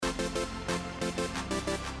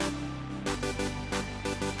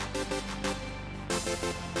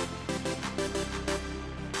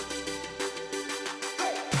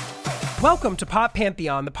Welcome to Pop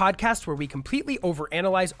Pantheon, the podcast where we completely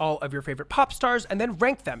overanalyze all of your favorite pop stars and then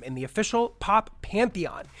rank them in the official Pop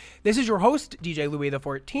Pantheon. This is your host, DJ Louis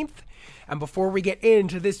XIV, and before we get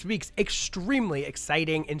into this week's extremely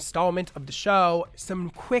exciting installment of the show,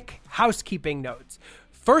 some quick housekeeping notes.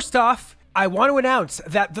 First off, I want to announce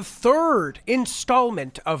that the third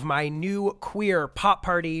installment of my new queer pop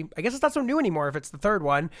party, I guess it's not so new anymore if it's the third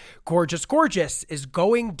one, Gorgeous Gorgeous, is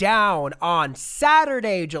going down on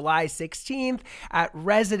Saturday, July 16th at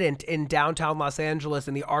Resident in downtown Los Angeles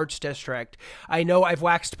in the Arts District. I know I've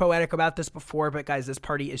waxed poetic about this before, but guys, this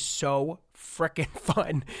party is so freaking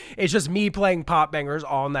fun. It's just me playing pop bangers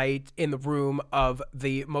all night in the room of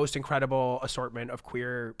the most incredible assortment of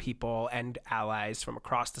queer people and allies from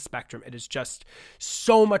across the spectrum. It is just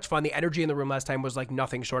so much fun. The energy in the room last time was like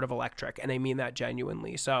nothing short of electric, and I mean that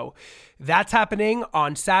genuinely. So that's happening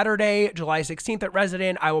on Saturday, July 16th at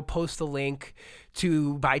Resident. I will post the link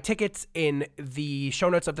to buy tickets in the show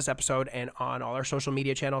notes of this episode and on all our social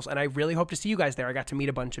media channels. And I really hope to see you guys there. I got to meet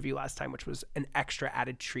a bunch of you last time, which was an extra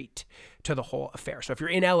added treat to the whole affair. So if you're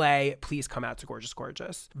in LA, please come out to Gorgeous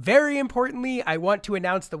Gorgeous. Very importantly, I want to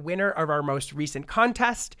announce the winner of our most recent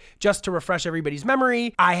contest. Just to refresh everybody's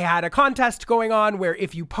memory, I had a contest going on where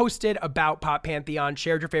if you posted about Pop Pantheon,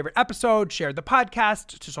 shared your favorite episode, shared the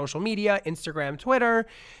podcast to social media, Instagram, Twitter,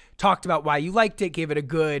 talked about why you liked it, gave it a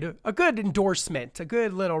good endorsement, a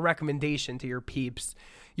good little recommendation to your peeps,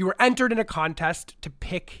 you were entered in a contest to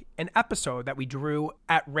pick an episode that we drew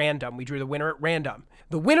at random. We drew the winner at random.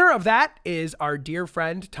 The winner of that is our dear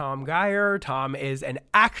friend, Tom Geyer. Tom is an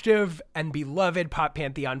active and beloved Pop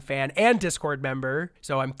Pantheon fan and Discord member,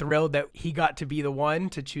 so I'm thrilled that he got to be the one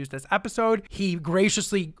to choose this episode. He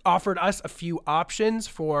graciously offered us a few options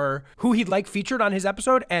for who he'd like featured on his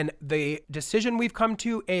episode, and the decision we've come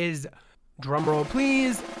to is, drumroll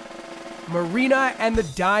please, Marina and the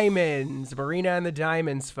Diamonds. Marina and the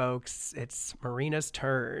Diamonds, folks. It's Marina's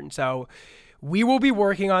turn. So we will be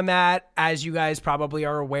working on that. As you guys probably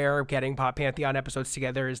are aware, getting Pop Pantheon episodes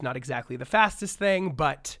together is not exactly the fastest thing,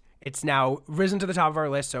 but it's now risen to the top of our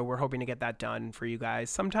list, so we're hoping to get that done for you guys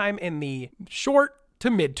sometime in the short to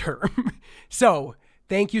midterm. So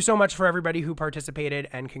thank you so much for everybody who participated,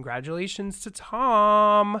 and congratulations to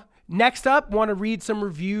Tom. Next up, want to read some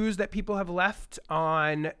reviews that people have left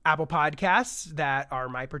on Apple Podcasts that are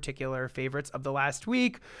my particular favorites of the last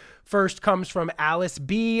week. First comes from Alice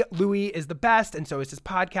B. Louis is the best, and so is his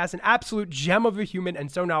podcast. An absolute gem of a human and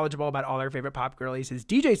so knowledgeable about all our favorite pop girlies. His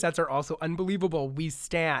DJ sets are also unbelievable. We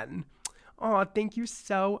stan. Oh, thank you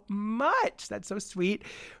so much. That's so sweet.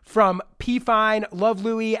 From P. Fine, love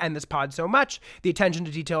Louie and this pod so much. The attention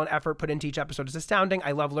to detail and effort put into each episode is astounding.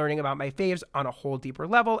 I love learning about my faves on a whole deeper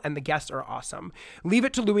level, and the guests are awesome. Leave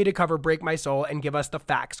it to Louie to cover Break My Soul and give us the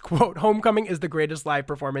facts. Quote, Homecoming is the greatest live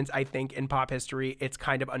performance, I think, in pop history. It's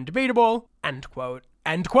kind of undebatable. End quote.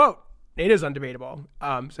 End quote. It is undebatable.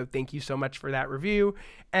 So thank you so much for that review.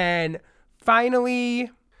 And finally,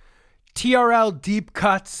 TRL Deep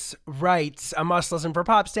Cuts writes, a must listen for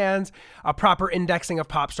pop stans, a proper indexing of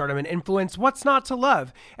pop stardom and influence, what's not to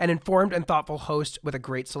love, an informed and thoughtful host with a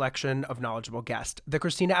great selection of knowledgeable guests. The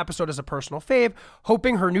Christina episode is a personal fave,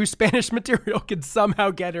 hoping her new Spanish material can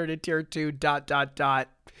somehow get her to tier 2, ...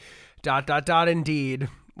 Indeed.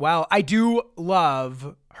 Well, I do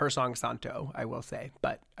love her song Santo, I will say,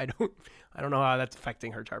 but I don't know how that's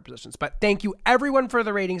affecting her chart positions. But thank you everyone for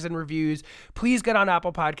the ratings and reviews. Please get on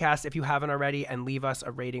Apple Podcasts if you haven't already and leave us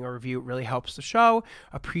a rating or review. It really helps the show.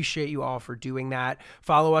 Appreciate you all for doing that.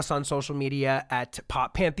 Follow us on social media at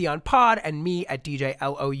Pop Pantheon Pod and me at DJ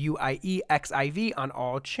LOUIEXIV on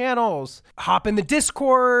all channels. Hop in the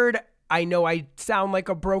Discord. I know I sound like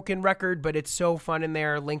a broken record, but it's so fun in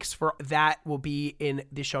there. Links for that will be in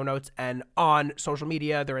the show notes and on social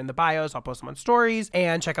media. They're in the bios. I'll post them on stories.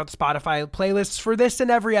 And check out the Spotify playlists for this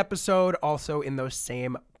and every episode, also in those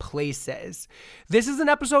same places. This is an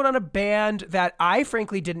episode on a band that I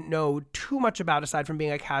frankly didn't know too much about aside from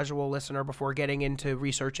being a casual listener before getting into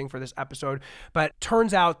researching for this episode, but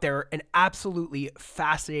turns out they're an absolutely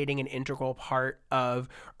fascinating and integral part of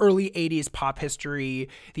early 80s pop history,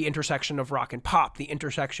 the intersection of rock and pop, the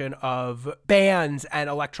intersection of bands and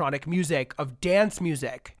electronic music, of dance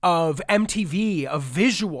music, of MTV, of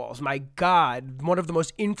visuals. My God, one of the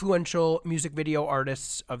most influential music video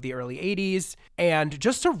artists of the early 80s, and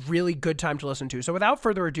just a really good time to listen to. So without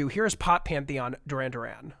further ado, here is Pop Pantheon, Duran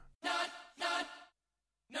Duran. Not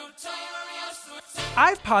notorious.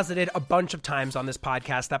 I've posited a bunch of times on this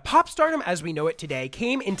podcast that pop stardom as we know it today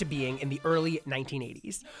came into being in the early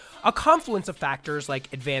 1980s. A confluence of factors like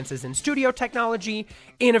advances in studio technology,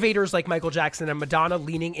 innovators like Michael Jackson and Madonna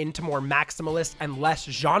leaning into more maximalist and less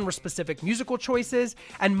genre-specific musical choices,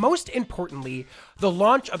 and most importantly, the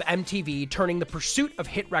launch of MTV turning the pursuit of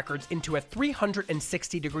hit records into a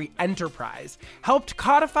 360-degree enterprise helped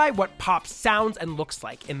codify what pop sounds and looks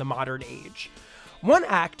like in the modern age. One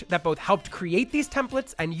act that both helped create these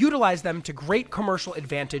templates and utilize them to great commercial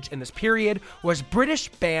advantage in this period was British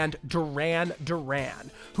band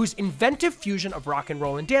DURAN, whose inventive fusion of rock and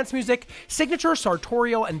roll and dance music, signature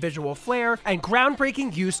sartorial and visual flair, and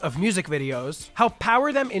groundbreaking use of music videos helped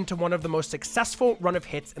power them into one of the most successful run of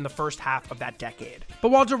hits in the first half of that decade.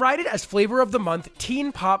 But while derided as flavor of the month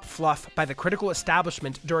teen pop fluff by the critical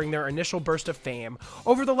establishment during their initial burst of fame,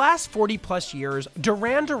 over the last 40 plus years,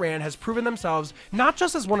 DURAN has proven themselves not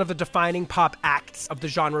just as one of the defining pop acts of the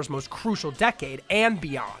genre's most crucial decade and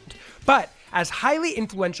beyond, but as highly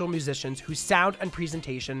influential musicians whose sound and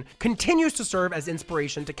presentation continues to serve as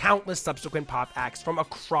inspiration to countless subsequent pop acts from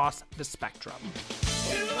across the spectrum.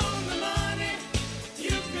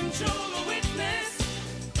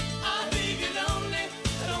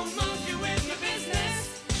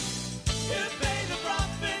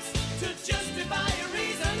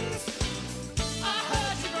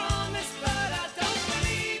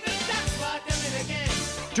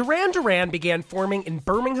 DURAN began forming in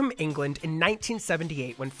Birmingham, England in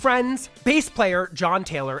 1978 when friends, bass player John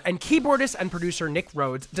Taylor, and keyboardist and producer Nick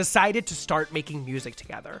Rhodes decided to start making music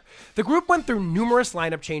together. The group went through numerous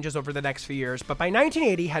lineup changes over the next few years, but by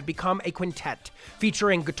 1980 had become a quintet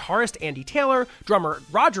featuring guitarist Andy Taylor, drummer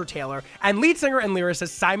Roger Taylor, and lead singer and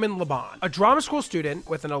lyricist Simon Le Bon, a drama school student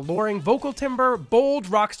with an alluring vocal timbre, bold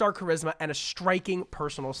rock star charisma, and a striking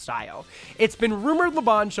personal style. It's been rumored Le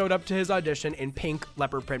Bon showed up to his audition in pink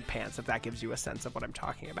leopard print pants, if that gives you a sense of what I'm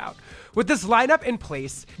talking about. With this lineup in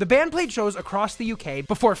place, the band played shows across the UK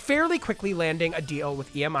before fairly quickly landing a deal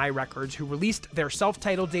with EMI Records, who released their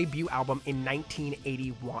self-titled debut album in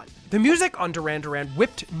 1981. The music on DURAN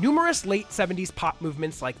whipped numerous late 70s pop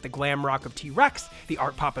movements like the glam rock of T-Rex, the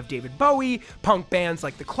art pop of David Bowie, punk bands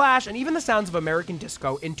like The Clash, and even the sounds of American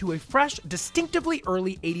disco into a fresh, distinctively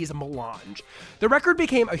early 80s melange. The record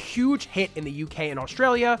became a huge hit in the UK and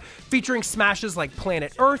Australia, featuring smashes like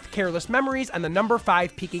Planet Earth, Careless Memories, and the number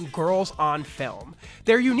 5 peaking Girls on Film.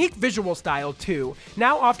 Their unique visual style, too,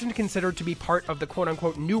 now often considered to be part of the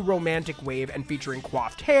quote-unquote new romantic wave and featuring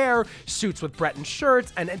coiffed hair, suits with Breton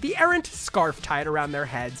shirts, and the errant scarf tied around their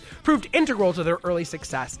heads, proved integral to their early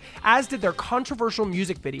success, as did their controversial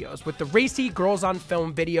music videos, with the racy Girls on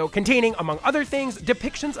Film video containing, among other things,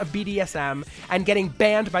 depictions of BDSM and getting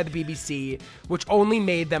banned by the BBC, which only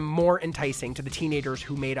made them more enticing to the teenagers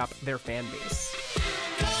who made up their fan base.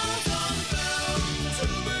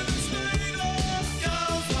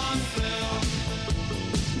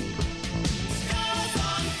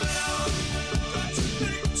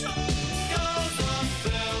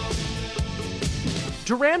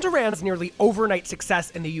 DURAN's nearly overnight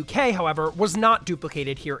success in the UK, however, was not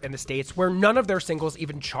duplicated here in the States, where none of their singles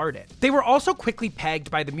even charted. They were also quickly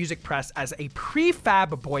pegged by the music press as a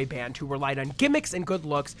prefab boy band who relied on gimmicks and good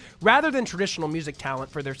looks rather than traditional music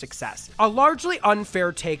talent for their success, a largely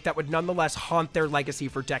unfair take that would nonetheless haunt their legacy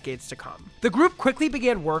for decades to come. The group quickly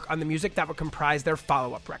began work on the music that would comprise their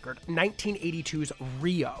follow-up record, 1982's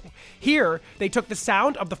Rio. Here, they took the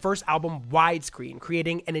sound of the first album widescreen,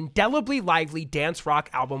 creating an indelibly lively dance rock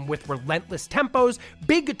album with relentless tempos,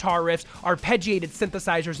 big guitar riffs, arpeggiated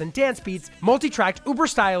synthesizers and dance beats, multi-tracked,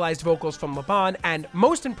 uber-stylized vocals from Le Bon, and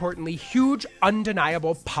most importantly, huge,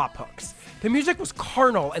 undeniable pop hooks. The music was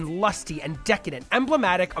carnal and lusty and decadent,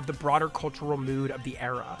 emblematic of the broader cultural mood of the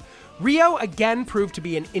era. Rio again proved to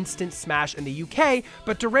be an instant smash in the UK,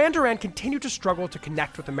 but DURAN continued to struggle to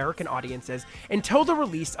connect with American audiences until the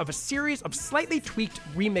release of a series of slightly tweaked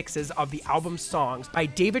remixes of the album's songs by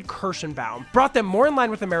David Kirschenbaum brought them more in line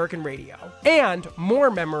with American radio. And, more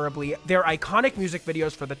memorably, their iconic music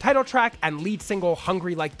videos for the title track and lead single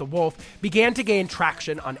Hungry Like the Wolf began to gain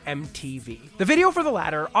traction on MTV. The video for the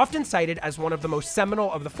latter, often cited as one of the most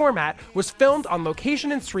seminal of the format, was filmed on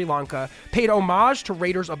location in Sri Lanka, paid homage to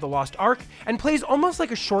Raiders of the Lost Lost Ark, and plays almost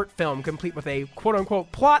like a short film, complete with a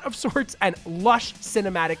quote-unquote plot of sorts and lush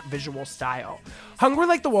cinematic visual style. Hungry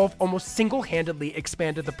Like the Wolf almost single-handedly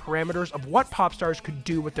expanded the parameters of what pop stars could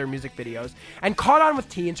do with their music videos, and caught on with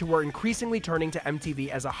teens who were increasingly turning to MTV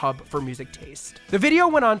as a hub for music taste. The video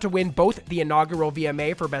went on to win both the inaugural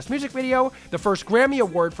VMA for Best Music Video, the first Grammy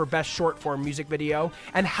Award for Best Short-Form Music Video,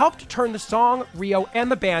 and helped turn the song, Rio,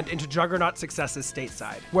 and the band into juggernaut successes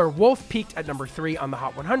stateside, where Wolf peaked at number 3 on the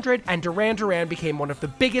Hot 100, and Duran Duran became one of the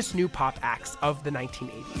biggest new pop acts of the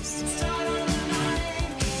 1980s.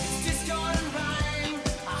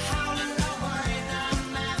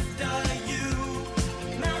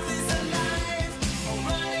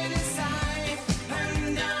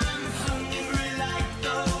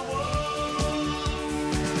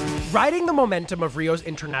 Riding the momentum of Rio's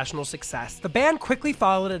international success, the band quickly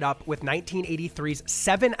followed it up with 1983's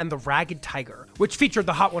Seven and the Ragged Tiger, which featured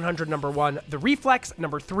the Hot 100 number 1, The Reflex,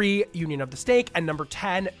 number 3, Union of the Snake, and number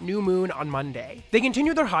 10, New Moon on Monday. They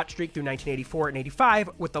continued their hot streak through 1984 and 85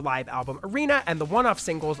 with the live album Arena and the one-off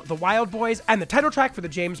singles The Wild Boys and the title track for the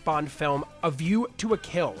James Bond film A View to a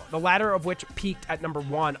Kill, the latter of which peaked at number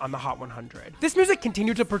 1 on the Hot 100. This music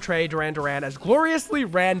continued to portray Duran Duran as gloriously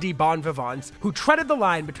randy bon vivants who treaded the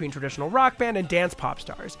line between traditional rock band and dance pop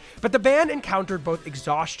stars, but the band encountered both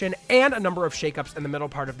exhaustion and a number of shakeups in the middle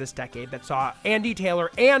part of this decade that saw Andy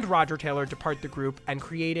Taylor and Roger Taylor depart the group and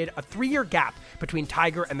created a 3-year gap between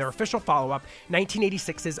Tiger and their official follow-up,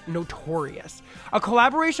 1986's Notorious. A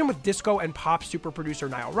collaboration with disco and pop super producer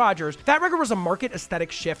Nile Rodgers, that record was a market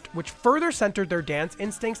aesthetic shift which further centered their dance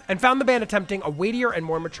instincts and found the band attempting a weightier and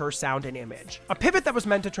more mature sound and image. A pivot that was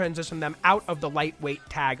meant to transition them out of the lightweight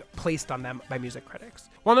tag placed on them by music critics.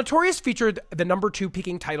 While Notorious featured the number 2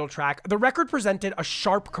 peaking title track, the record presented a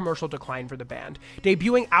sharp commercial decline for the band,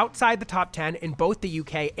 debuting outside the top 10 in both the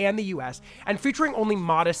UK and the US, and featuring only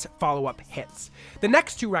modest follow-up hits. The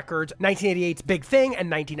next 2 records, 1988's Big Thing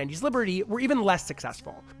and 1990's Liberty, were even less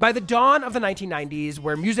successful. By the dawn of the 1990s,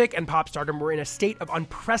 where music and pop stardom were in a state of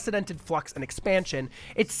unprecedented flux and expansion,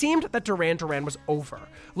 it seemed that Duran Duran was over,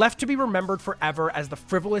 left to be remembered forever as the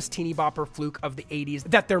frivolous teeny bopper fluke of the 80s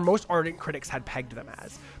that their most ardent critics had pegged them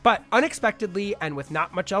as. But unexpectedly, and with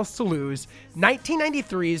not much else to lose,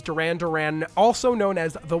 1993's Duran Duran, also known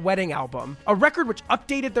as The Wedding Album, a record which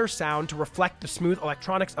updated their sound to reflect the smooth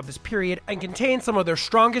electronics of this period and contained some of their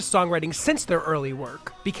strongest songwriting since their early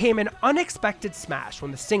work, became an unexpected smash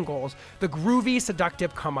when the singles, the groovy,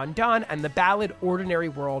 seductive Come Undone and the ballad Ordinary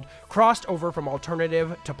World, crossed over from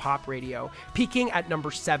alternative to pop radio, peaking at number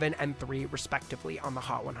 7 and 3 respectively on the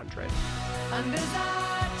Hot 100. And as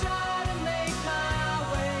I try to make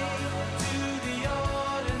my way to the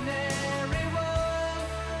ordinary world,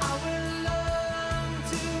 I will learn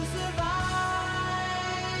to survive.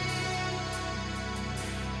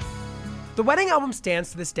 The Wedding Album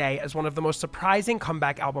stands to this day as one of the most surprising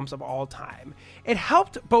comeback albums of all time. It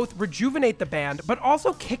helped both rejuvenate the band, but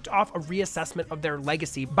also kicked off a reassessment of their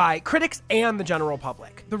legacy by critics and the general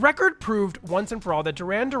public. The record proved once and for all that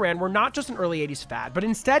Duran Duran were not just an early 80s fad, but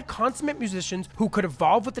instead consummate musicians who could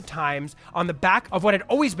evolve with the times on the back of what had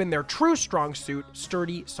always been their true strong suit,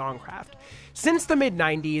 sturdy songcraft. Since the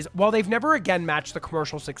mid-90s, while they've never again matched the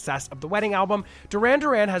commercial success of the Wedding Album, Duran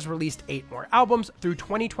Duran has released 8 more albums through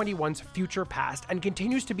 2021's Future Past and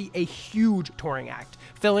continues to be a huge touring act,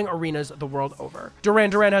 filling arenas the world over. Duran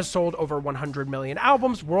Duran has sold over 100 million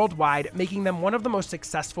albums worldwide, making them one of the most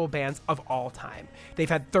successful bands of all time. They've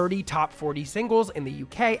had 30 top 40 singles in the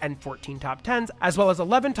UK and 14 top 10s, as well as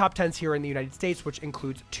 11 top 10s here in the United States, which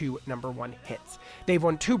includes 2 number 1 hits. They've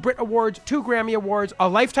won 2 Brit Awards, 2 Grammy Awards, a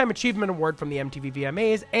Lifetime Achievement Award from the MTV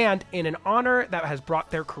VMAs, and in an honor that has brought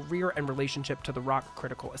their career and relationship to the rock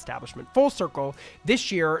critical establishment full circle,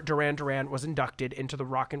 this year Duran Duran was inducted into the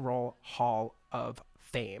Rock and Roll Hall of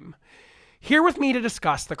Fame. Here with me to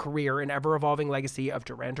discuss the career and ever-evolving legacy of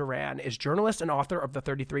Duran Duran is journalist and author of the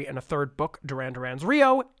 33 1/3 book, Duran Duran's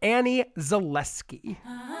Rio, Annie Zaleski.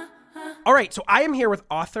 All right, so I am here with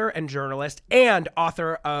author and journalist and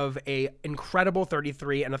author of a incredible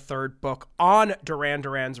 33 1/3 book on Duran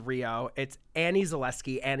Duran's Rio. It's Annie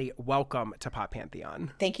Zaleski. Annie, welcome to Pop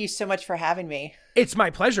Pantheon. Thank you so much for having me. It's my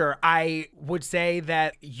pleasure. I would say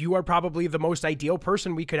that you are probably the most ideal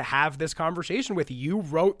person we could have this conversation with. You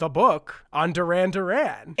wrote the book on Duran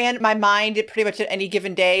Duran. And my mind, pretty much at any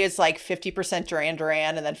given day, is like 50% Duran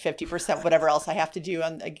Duran and then 50% whatever else I have to do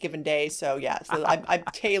on a given day. So yeah, so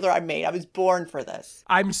I'm made. I was born for this.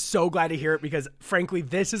 I'm so glad to hear it because, frankly,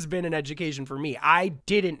 this has been an education for me. I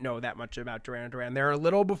didn't know that much about Duran Duran. They're a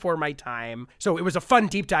little before my time. So it was a fun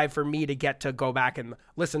deep dive for me to get to go back and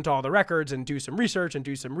listen to all the records and do some research and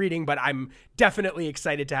do some reading. But I'm definitely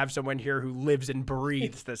excited to have someone here who lives and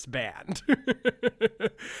breathes this band.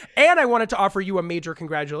 And I wanted to offer you a major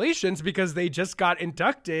congratulations because they just got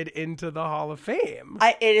inducted into the Hall of Fame.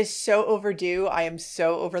 It is so overdue. I am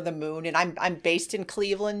so over the moon, and I'm based in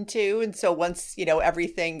Cleveland too. And so once,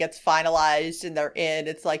 everything gets finalized and they're in,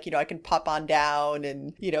 it's like, I can pop on down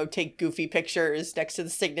and, take goofy pictures next to the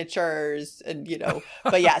signatures and,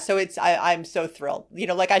 but yeah, so I'm so thrilled,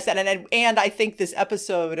 like I said, and I think this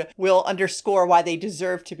episode will underscore why they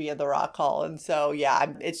deserve to be in the Rock Hall. And so,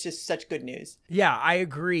 yeah, it's just such good news. Yeah, I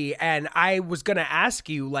agree. And I was going to ask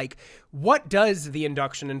you, what does the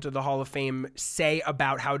induction into the Hall of Fame say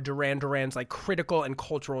about how Duran Duran's critical and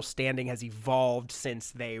cultural standing has evolved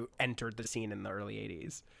since they entered the scene in the early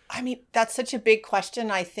 80s? I mean, that's such a big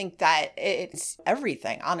question. I think that it's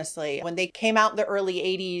everything, honestly. When they came out in the early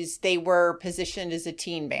 80s, they were positioned as a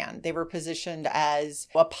teen band. They were positioned as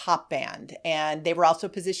a pop band, and they were also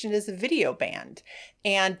positioned as a video band.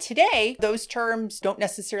 And today, those terms don't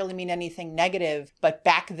necessarily mean anything negative, but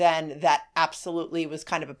back then, that absolutely was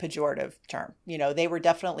kind of a pejorative term. They were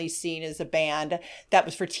definitely seen as a band that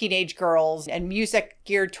was for teenage girls, and music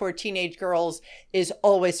geared toward teenage girls is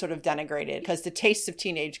always sort of denigrated because the tastes of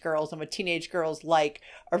teenage girls and what teenage girls like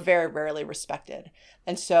are very rarely respected.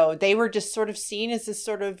 And so they were just sort of seen as this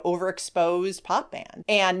sort of overexposed pop band.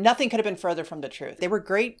 And nothing could have been further from the truth. They were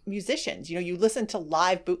great musicians. You listen to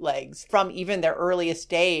live bootlegs from even their earliest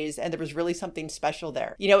days, and there was really something special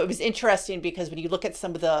there. It was interesting because when you look at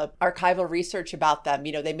some of the archival research about them,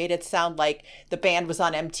 they made it sound like the band was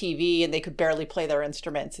on MTV and they could barely play their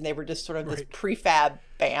instruments and they were just sort of this prefab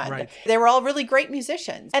band. Right. They were all really great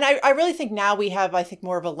musicians. And I really think now we have,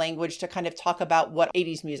 more of a language to kind of talk about what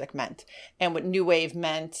 80s music meant and what new wave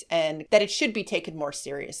meant and that it should be taken more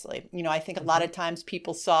seriously. I think a lot of times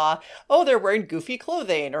people saw, oh, they're wearing goofy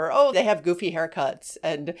clothing or, oh, they have goofy haircuts.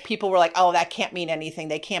 And people were like, oh, that can't mean anything.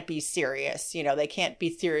 They can't be serious. They can't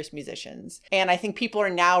be serious musicians. And I think people are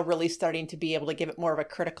now really starting to be able to give it more of a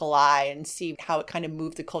critical eye and see how it kind of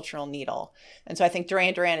moved the cultural needle. And so I think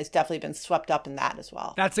Duran Duran has definitely been swept up in that as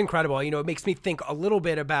well. That's incredible. It makes me think a little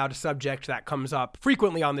bit about a subject that comes up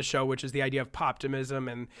frequently on the show, which is the idea of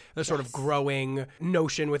poptimism and the sort of growing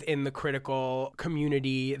notion within the critical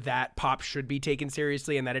community that pop should be taken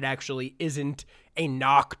seriously and that it actually isn't a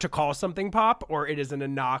knock to call something pop, or it isn't a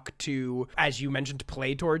knock to, as you mentioned,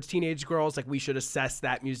 play towards teenage girls. We should assess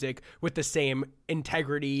that music with the same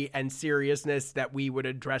integrity and seriousness that we would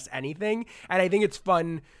address anything. And I think it's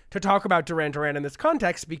fun to talk about Duran Duran in this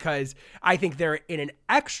context because I think they're in an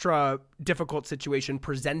extra difficult situation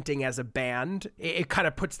presenting as a band. It kind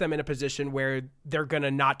of puts them in a position where they're going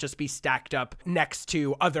to not just be stacked up next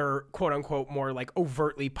to other quote unquote more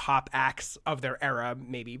overtly pop acts of their era,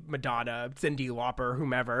 maybe Madonna, Cyndi Lauper,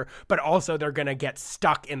 whomever, but also they're going to get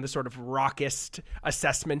stuck in the sort of rockist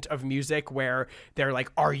assessment of music where they're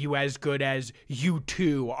like, are you as good as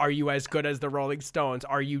U2? Are you as good as the Rolling Stones?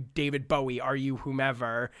 Are you David Bowie? Are you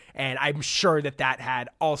whomever? And I'm sure that had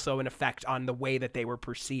also an effect on the way that they were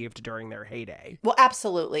perceived during their heyday. Well,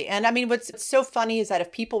 absolutely. And what's so funny is that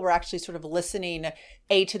if people were actually sort of listening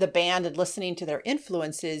to the band and listening to their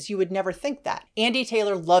influences, you would never think that. Andy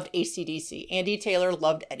Taylor loved AC/DC. Andy Taylor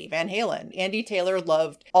loved Eddie Van Halen. Andy Taylor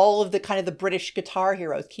loved all of the kind of the British guitar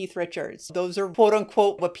heroes, Keith Richards. Those are quote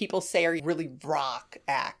unquote what people say are really rock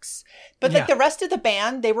acts. But the rest of the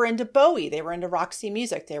band, they were into Bowie. They were into Roxy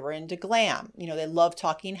Music. They were into glam. They loved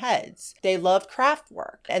Talking Heads. They loved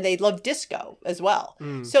Kraftwerk. And they loved disco as well.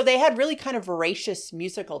 So they had really kind of voracious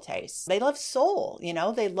musical tastes. They loved soul.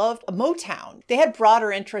 They loved Motown. They had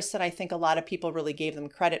broader interests than I think a lot of people really gave them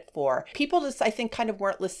credit for. People just, I think, kind of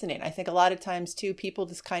weren't listening. I think a lot of times, too, people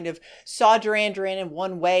just kind of saw Duran Duran in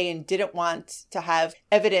one way and didn't want to have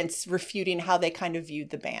evidence refuting how they kind of viewed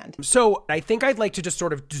the band. So I think I'd like to just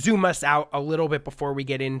sort of zoom us out a little bit before we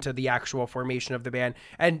get into the actual formation of the band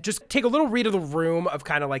and just take a little read of the room of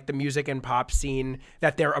kind of the music and pop scene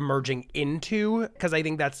that they're emerging into, because I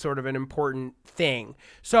think that's sort of an important thing.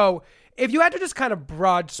 So if you had to just kind of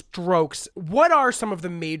broad strokes, what are some of the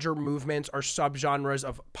major movements or subgenres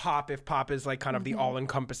of pop, if pop is kind of the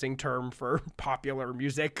all-encompassing term for popular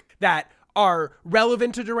music, that are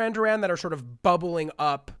relevant to Duran Duran, that are sort of bubbling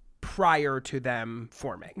up prior to them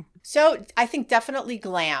forming? So I think definitely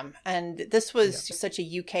glam. And this was such a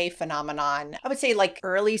UK phenomenon. I would say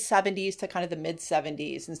early 70s to kind of the mid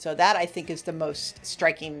 70s. And so that I think is the most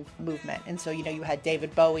striking movement. And so, you had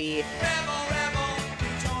David Bowie. Rebel, rebel,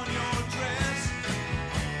 put on your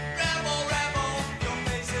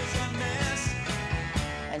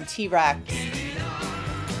T-Rex.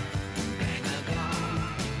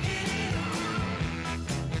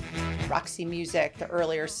 Roxy Music, the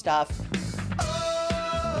earlier stuff.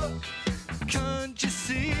 Oh, can't you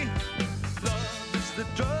see? Love is the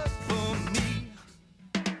drug for me.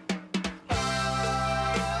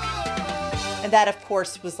 And that, of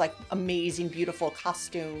course, was like amazing, beautiful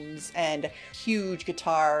costumes and huge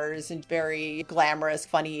guitars and very glamorous,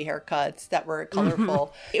 funny haircuts that were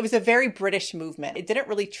colorful. It was a very British movement. It didn't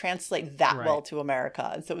really translate that well to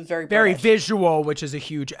America. And so it was very British. Visual, which is a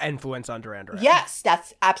huge influence on Duran Duran. Yes,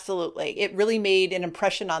 that's absolutely. It really made an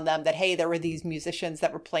impression on them that, hey, there were these musicians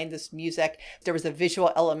that were playing this music. There was a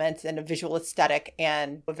visual element and a visual aesthetic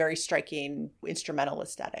and a very striking instrumental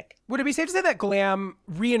aesthetic. Would it be safe to say that glam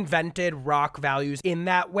reinvented rock values in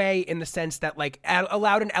that way, in the sense that like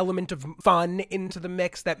allowed an element of fun into the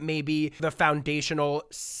mix that maybe the foundational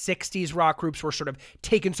 60s rock groups were sort of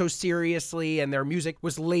taken so seriously, and their music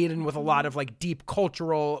was laden with a lot of like deep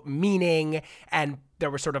cultural meaning, and there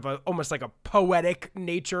was sort of almost like a poetic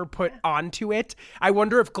nature put onto it. I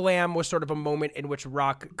wonder if glam was sort of a moment in which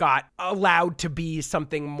rock got allowed to be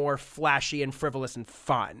something more flashy and frivolous and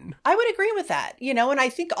fun. I would agree with that, you know, and I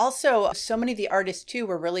think also so many of the artists too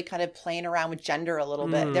were really kind of playing around with gender a little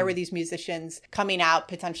bit. There were these musicians coming out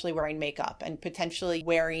potentially wearing makeup and potentially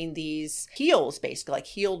wearing these heels, basically like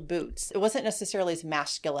heeled boots. It wasn't necessarily as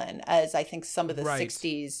masculine as I think some of the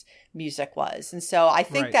 60s music was. And so I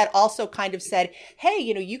think that also kind of said, hey,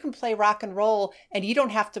 you know, you can play rock and roll and you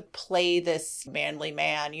don't have to play this manly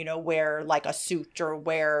man, you know, wear like a suit or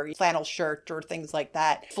wear flannel shirt or things like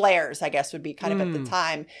that. Flares, I guess, would be kind of at the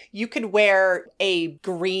time. You could wear a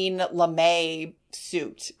green lame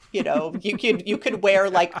suit, you know, you could wear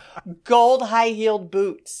like gold high-heeled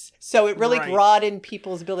boots. So it really broadened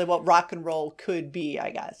people's ability what rock and roll could be, I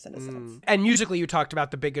guess, in a sense. And musically, you talked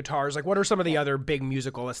about the big guitars. Like, what are some of the other big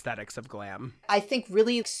musical aesthetics of glam? I think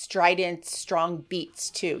really strident, strong beats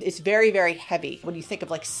too. It's very, very heavy. When you think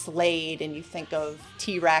of like Slade and you think of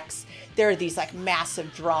T-Rex, there are these like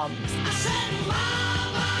massive drums. I said,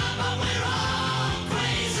 Mama, we're all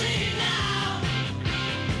crazy now.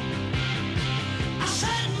 I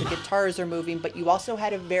said, The guitars are moving, but you also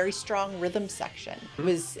had a very strong rhythm section. It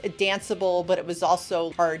was danceable, but it was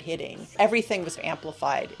also hard hitting. Everything was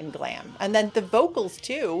amplified in glam. And then the vocals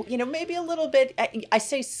too, you know, maybe a little bit, I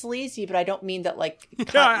say sleazy, but I don't mean that like,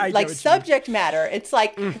 like subject matter. It's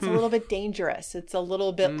like, it's a little bit dangerous. It's a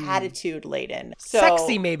little bit attitude laden. So,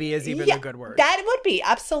 sexy maybe is even a good word. That would be,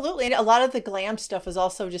 absolutely. And a lot of the glam stuff is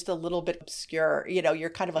also just a little bit obscure. You know, you're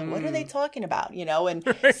kind of like, what are they talking about? You know, and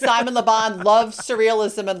Simon Le Bon loved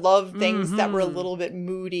surrealism and loved things that were a little bit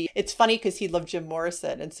moody. It's funny because he loved Jim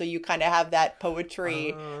Morrison. And so you kind of have that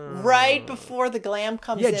poetry right before the glam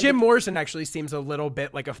comes in. Yeah, Jim Morrison actually seems a little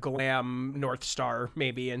bit like a glam North Star,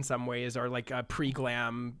 maybe in some ways, or like a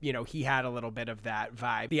pre-glam. You know, he had a little bit of that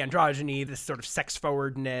vibe. The androgyny, this sort of sex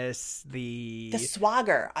forwardness, the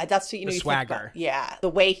swagger. That's what, you know, the you swagger. think about. Yeah. The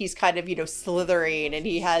way he's kind of, you know, slithering and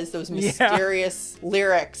he has those mysterious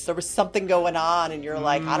lyrics. There was something going on and you're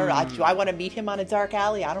like, I don't know. Do I want to meet him on a dark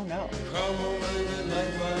alley? I don't know. come on, baby,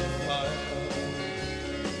 light my fire.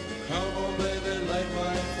 Come on, baby, light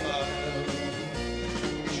my fire.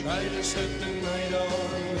 Try to set the night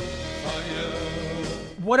on fire.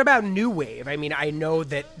 What about new wave? I mean, I know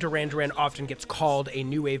that Duran Duran often gets called a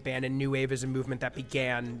new wave band, and new wave is a movement that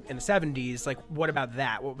began in the 70s. Like, what about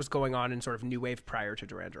that? What was going on in sort of new wave prior to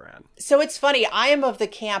Duran Duran? So it's funny. I am of the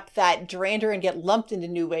camp that Duran Duran get lumped into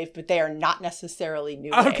new wave, but they are not necessarily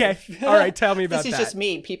new wave. Okay. All right. Tell me about that. This is just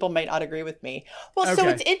me. People might not agree with me. Well, so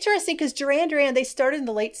it's interesting because Duran Duran, they started in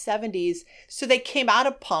the late 70s. So they came out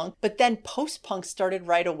of punk, but then post-punk started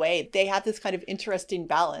right away. They had this kind of interesting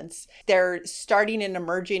balance. They're starting and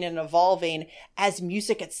emerging and evolving as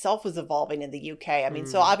music itself was evolving in the UK. I mean,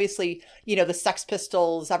 so obviously, you know, the Sex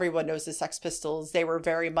Pistols, everyone knows the Sex Pistols. They were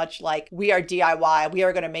very much like, we are DIY. We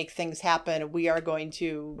are going to make things happen. We are going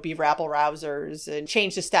to be rabble-rousers and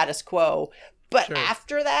change the status quo. But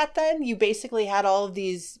after that, then you basically had all of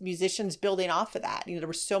these musicians building off of that. You know, there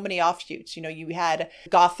were so many offshoots. You know, you had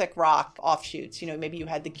gothic rock offshoots. You know, maybe you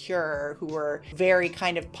had The Cure, who were very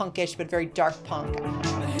kind of punkish, but very dark punk.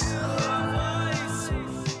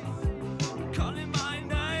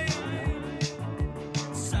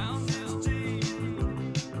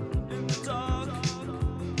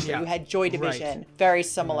 You had Joy Division, very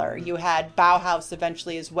similar. You had Bauhaus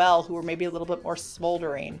eventually as well, who were maybe a little bit more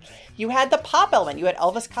smoldering. You had the pop element. You had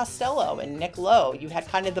Elvis Costello and Nick Lowe. You had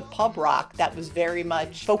kind of the pub rock that was very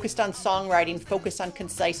much focused on songwriting, focused on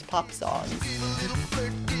concise pop songs. Give a little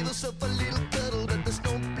flirt, give yourself a little cuddle, but there's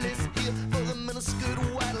no place here for the minuscule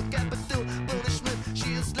white capital punishment.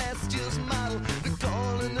 She is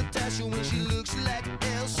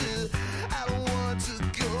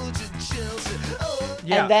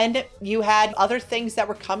Yeah. And then you had other things that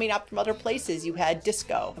were coming up from other places. You had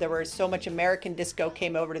disco. There was so much American disco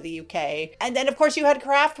came over to the UK. And then, of course, you had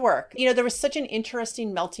Kraftwerk. You know, there was such an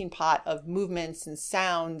interesting melting pot of movements and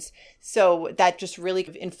sounds. So that just really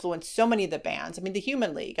influenced so many of the bands. I mean, the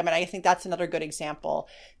Human League. I mean, I think that's another good example.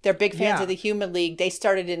 They're big fans of the Human League. They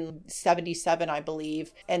started in 77, I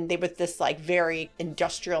believe. And they were this like very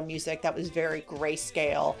industrial music that was very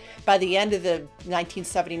grayscale. By the end of the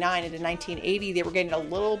 1979 into 1980, they were getting a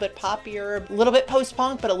little bit poppier, a little bit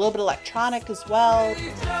post-punk, but a little bit electronic as well.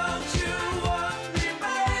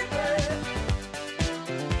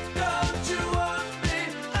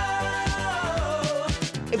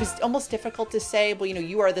 It was almost difficult to say, well, you know,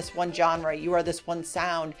 you are this one genre, you are this one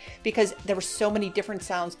sound, because there were so many different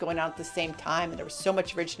sounds going on at the same time, and there was so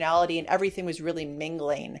much originality, and everything was really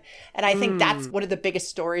mingling. And I think that's one of the biggest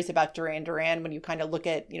stories about Duran Duran when you kind of look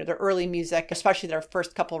at, you know, their early music, especially their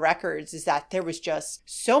first couple records, is that there was just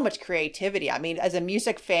so much creativity. I mean, as a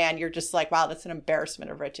music fan, you're just like, wow, that's an embarrassment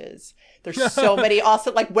of riches. There's so many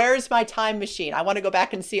awesome, like, where's my time machine? I want to go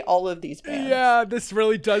back and see all of these bands. Yeah, this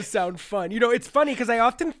really does sound fun. You know, it's funny because I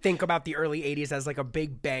often think about the early 80s as like a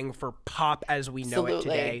big bang for pop as we know it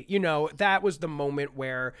today. You know, that was the moment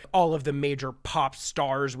where all of the major pop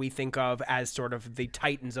stars we think of as sort of the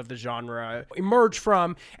titans of the genre emerged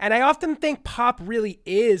from. And I often think pop really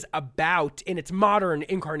is about, in its modern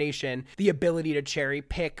incarnation, the ability to cherry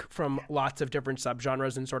pick from lots of different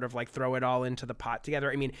subgenres and sort of like throw it all into the pot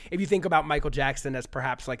together. I mean, if you think about Michael Jackson as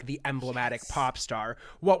perhaps like the emblematic pop star,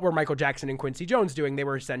 what were Michael Jackson and Quincy Jones doing? They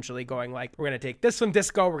were essentially going like, we're going to take this from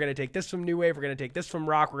disco, we're going to take this from new wave, we're going to take this from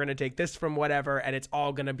rock, we're going to take this from whatever, and it's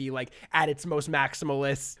all going to be like at its most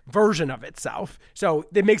maximalist version of itself. So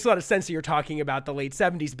it makes a lot of sense that you're talking about the late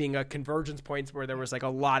 70s being a convergence point where there was like a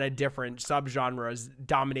lot of different subgenres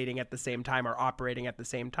dominating at the same time or operating at the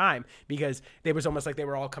same time, because it was almost like they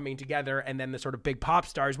were all coming together, and then the sort of big pop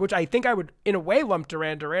stars, which I think I would in a way lump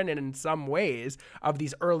Duran Duran in some ways, of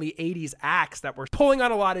these early 80s acts that were pulling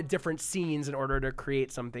on a lot of different scenes in order to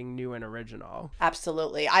create something new and original.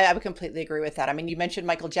 Absolutely. I would completely agree with that. I mean, you mentioned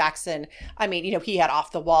Michael Jackson. I mean, you know, he had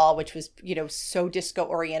Off the Wall, which was, you know, so disco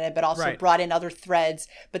oriented, but also brought in other threads.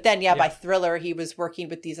 But then, by Thriller, he was working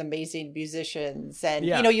with these amazing musicians. And,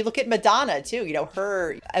 you know, you look at Madonna too, you know,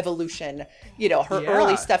 her evolution, you know, her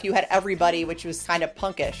early stuff. You had Everybody, which was kind of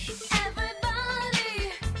punkish.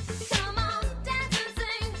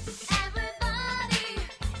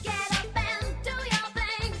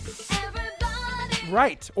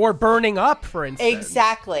 Right. Or Burning Up, for instance.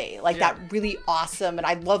 Exactly. Like that really awesome. And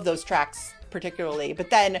I love those tracks particularly. But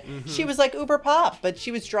then she was like uber pop, but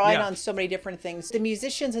she was drawing on so many different things. The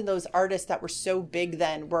musicians and those artists that were so big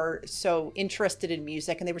then were so interested in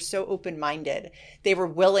music, and they were so open-minded. They were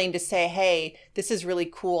willing to say, hey, this is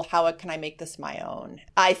really cool. How can I make this my own?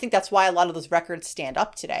 I think that's why a lot of those records stand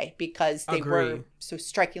up today, because they were so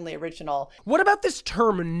strikingly original. What about this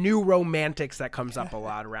term new romantics that comes up a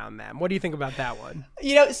lot around them? What do you think about that one?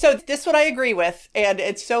 You know, so this one I agree with. And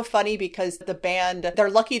it's so funny because the band, they're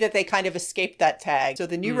lucky that they kind of escaped that tag. So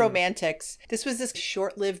the New Romantics, this was this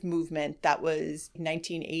short-lived movement that was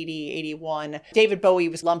 1980, 81. David Bowie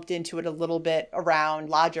was lumped into it a little bit around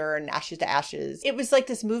Lodger and Ashes to Ashes. It was like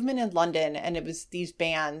this movement in London, and it was these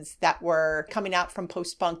bands that were coming out from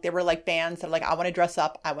post-punk. They were like bands that were like, I want to dress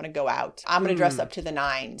up, I want to go out. I'm going to dress up to the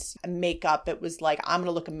nines. And makeup, it was like, I'm going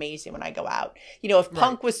to look amazing when I go out. You know, if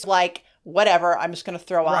punk was like, whatever, I'm just going to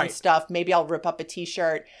throw on stuff. Maybe I'll rip up a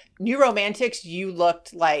t-shirt. New Romantics, you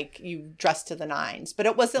looked like you dressed to the nines, but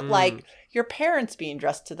it wasn't like your parents being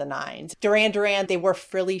dressed to the nines. Duran Duran, they wore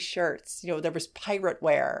frilly shirts. You know, there was pirate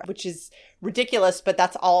wear, which is ridiculous, but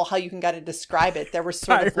that's all how you can kind of describe it. There were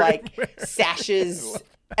sort of like sashes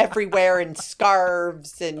everywhere and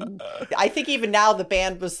scarves, and I think even now the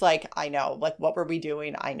band was like, I know, like, what were we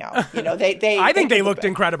doing? I know, you know, they I think they looked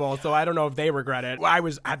incredible, so I don't know if they regret it. I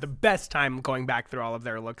had the best time going back through all of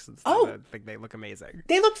their looks and stuff. I think they look amazing.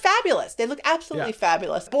 They look fabulous. They look absolutely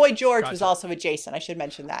fabulous. Boy George was also a Jason. I should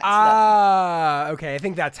mention that. Okay. I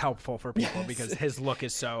think that's helpful for people because his look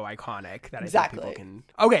is so iconic that I think people can.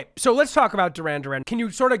 Okay, so let's talk about Duran Duran. Can you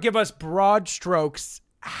sort of give us broad strokes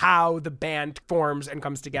how the band forms and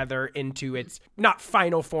comes together into its not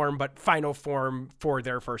final form, but final form for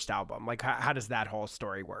their first album? Like, how does that whole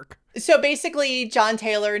story work? So basically, John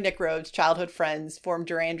Taylor and Nick Rhodes, childhood friends, formed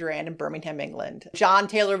Duran Duran in Birmingham, England. John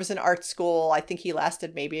Taylor was in art school. I think he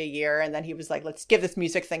lasted maybe a year. And then he was like, let's give this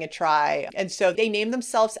music thing a try. And so they named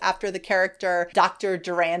themselves after the character Dr.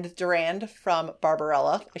 Durand Durand from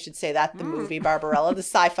Barbarella. I should say that, the movie Barbarella, the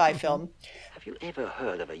sci-fi film. Have you ever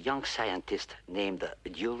heard of a young scientist named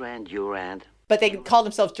Duran Durand? but they called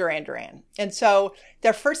themselves Duran Duran. And so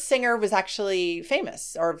their first singer was actually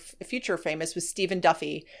famous, or future famous, was Stephen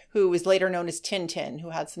Duffy, who was later known as Tin Tin,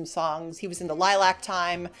 who had some songs. He was in the Lilac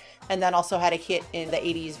Time, and then also had a hit in the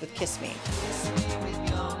 80s with Kiss Me.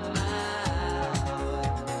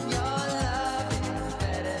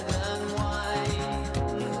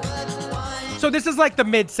 So this is like the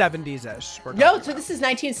mid-70s-ish. No, so this is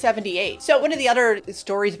 1978. So one of the other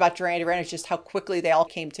stories about Duran Duran is just how quickly they all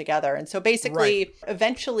came together. And so basically,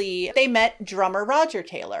 eventually, they met drummer Roger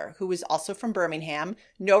Taylor, who was also from Birmingham.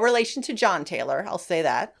 No relation to John Taylor, I'll say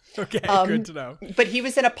that. Okay, good to know. But he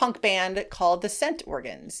was in a punk band called the Scent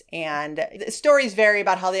Organs. And the stories vary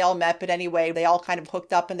about how they all met. But anyway, they all kind of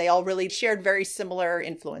hooked up and they all really shared very similar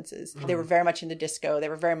influences. They were very much into disco. They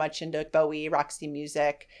were very much into Bowie, Roxy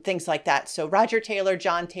Music, things like that. So Roger Taylor,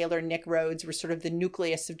 John Taylor, Nick Rhodes were sort of the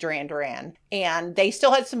nucleus of Duran Duran. And they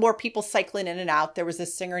still had some more people cycling in and out. There was a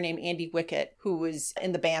singer named Andy Wickett who was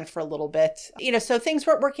in the band for a little bit. So things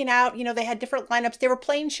weren't working out. They had different lineups. They were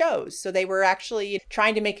playing shows. So they were actually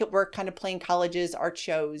trying to make it work, kind of playing colleges, art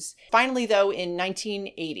shows. Finally, though, in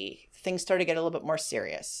 1980, things started to get a little bit more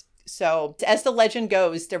serious. So as the legend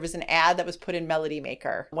goes, there was an ad that was put in Melody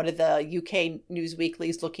Maker, one of the UK news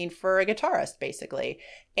weeklies, looking for a guitarist, basically.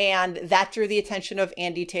 And that drew the attention of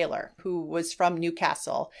Andy Taylor, who was from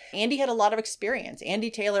Newcastle. Andy had a lot of experience. Andy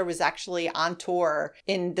Taylor was actually on tour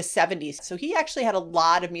in the 70s. So he actually had a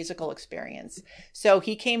lot of musical experience. So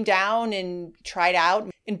he came down and tried out.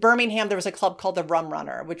 In Birmingham, there was a club called the Rum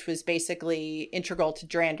Runner, which was basically integral to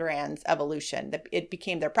Duran Duran's evolution. It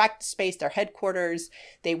became their practice space, their headquarters.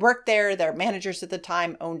 They worked there. Their managers at the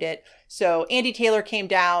time owned it. So Andy Taylor came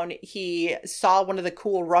down. He saw one of the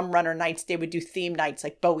cool Rum Runner nights. They would do theme nights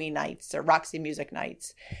like Bowie nights or Roxy Music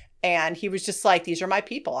nights. And he was just like, these are my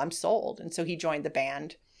people. I'm sold. And so he joined the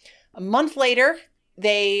band. A month later,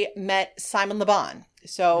 they met Simon Le Bon.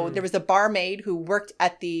 So there was a barmaid who worked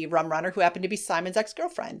at the Rum Runner who happened to be Simon's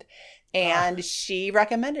ex-girlfriend. And she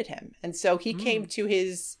recommended him. And so he came to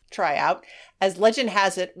his tryout, as legend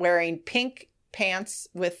has it, wearing pink pants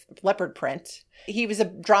with leopard print. He was a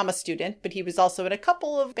drama student, but he was also in a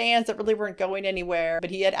couple of bands that really weren't going anywhere, but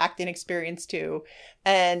he had acting experience too.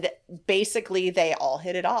 And basically they all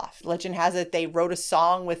hit it off. Legend has it they wrote a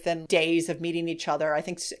song within days of meeting each other. I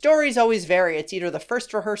think stories always vary. It's either the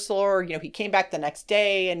first rehearsal or, he came back the next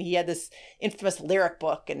day and he had this infamous lyric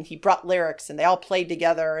book and he brought lyrics and they all played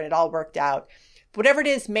together and it all worked out. Whatever it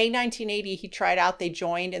is, May 1980, he tried out. They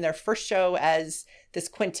joined, and their first show as this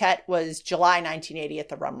quintet was July 1980 at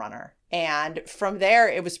the Rum Runner. And from there,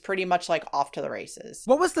 it was pretty much like off to the races.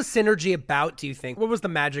 What was the synergy about, do you think? What was the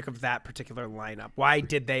magic of that particular lineup? Why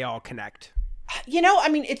did they all connect?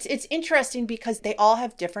 It's interesting because they all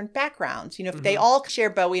have different backgrounds. They all share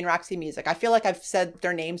Bowie and Roxy Music. I feel like I've said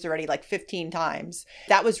their names already like 15 times.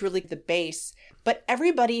 That was really the base. But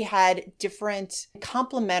everybody had different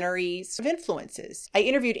complementary sort of influences. I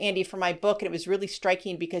interviewed Andy for my book, and it was really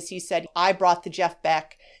striking because he said, I brought the Jeff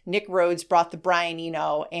Beck, Nick Rhodes brought the Brian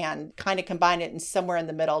Eno, and kind of combined it, and somewhere in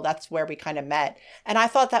the middle, that's where we kind of met. And I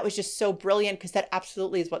thought that was just so brilliant because that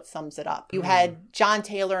absolutely is what sums it up. You had John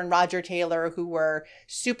Taylor and Roger Taylor who were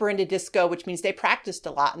super into disco, which means they practiced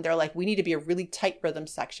a lot. And they're like, we need to be a really tight rhythm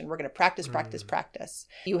section. We're going to practice.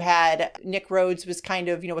 You had Nick Rhodes was kind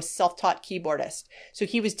of, a self-taught keyboardist. So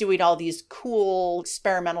he was doing all these cool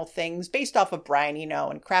experimental things based off of Brian Eno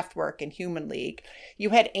and Kraftwerk and Human League.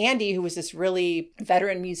 You had Andy, who was this really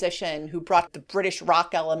veteran musician who brought the British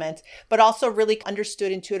rock element, but also really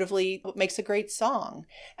understood intuitively what makes a great song.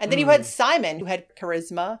 And then you had Simon, who had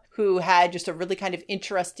charisma, who had just a really kind of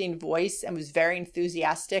interesting voice and was very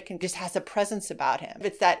enthusiastic and just has a presence about him.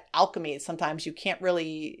 It's that alchemy that sometimes you can't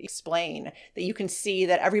really explain, that you can see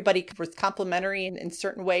that everybody was complementary in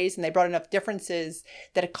certain ways, and they brought enough differences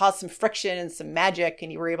that it caused some friction and some magic,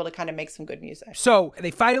 and you were able to kind of make some good music. So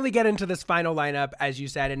they finally get into this final lineup, as you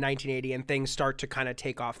said, in 1980, and things start to kind of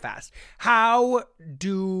take off fast. How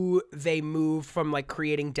do they move from like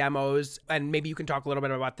creating demos, and maybe you can talk a little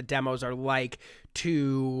bit about what the demos are like,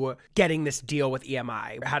 to getting this deal with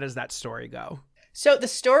EMI? How does that story go? So the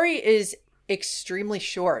story is extremely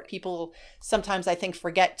short. People sometimes, I think,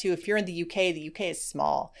 forget to, if you're in the UK is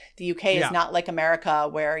small. The UK is not like America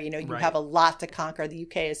where, you have a lot to conquer. The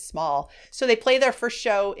UK is small. So they play their first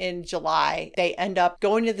show in July. They end up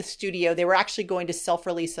going to the studio. They were actually going to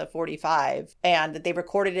self-release a 45, and they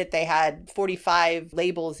recorded it. They had 45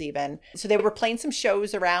 labels even. So they were playing some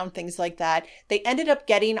shows around, things like that. They ended up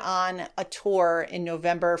getting on a tour in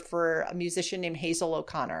November for a musician named Hazel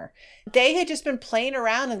O'Connor. They had just been playing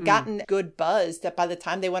around and gotten good buzz that by the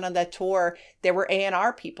time they went on that tour, there were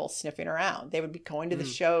A&R people sniffing around. They would be going to the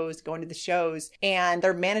shows. And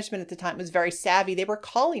their management at the time was very savvy. They were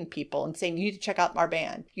calling people and saying, you need to check out our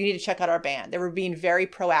band. You need to check out our band. They were being very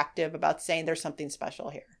proactive about saying there's something special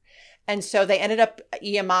here. And so they ended up,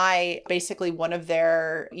 EMI, basically one of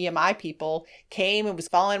their EMI people came and was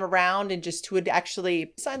following them around and just who had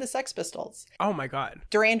actually signed the Sex Pistols. Oh my God.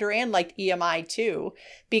 Duran liked EMI too,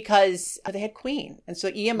 because they had Queen. And so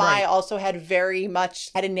EMI also had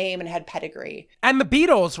a name and had pedigree. And the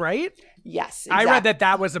Beatles, right? Yes, exactly. I read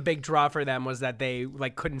that was a big draw for them, was that they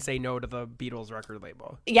like couldn't say no to the Beatles record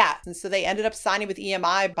label. Yeah. And so they ended up signing with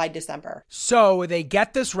EMI by December. So they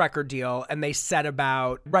get this record deal and they set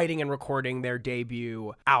about writing and recording their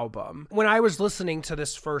debut album. When I was listening to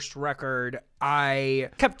this first record,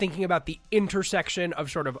 I kept thinking about the intersection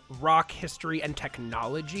of sort of rock history and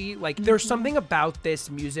technology. Like there's something about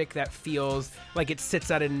this music that feels like it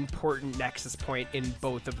sits at an important nexus point in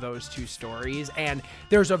both of those two stories. And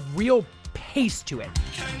there's a real pace to it.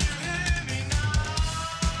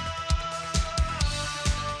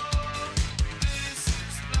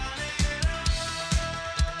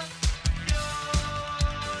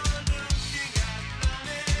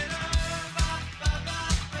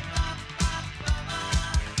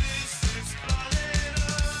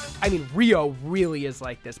 I mean, Rio really is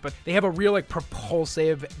like this, but they have a real like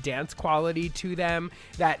propulsive dance quality to them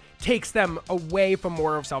that takes them away from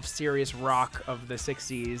more of self-serious rock of the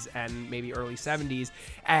 60s and maybe early 70s.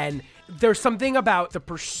 And there's something about the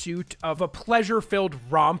pursuit of a pleasure-filled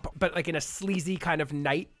romp, but like in a sleazy kind of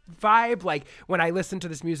night vibe. Like when I listen to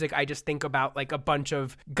this music, I just think about like a bunch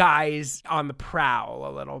of guys on the prowl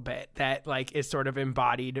a little bit that like is sort of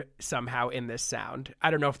embodied somehow in this sound.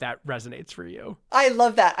 I don't know if that resonates for you. I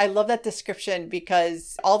love that. I love that description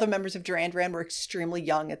because all the members of Duran Duran were extremely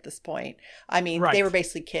young at this point. I mean, they were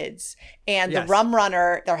basically kids. And the Rum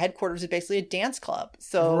Runner, their headquarters is basically a dance club.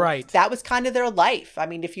 So that was kind of their life. I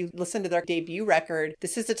mean, if you listen to their debut record,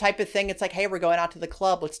 this is the type of thing. It's like, hey, we're going out to the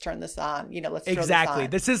club. Let's turn this on. You know, let's throw this on.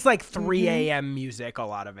 This is like 3 a.m. music, a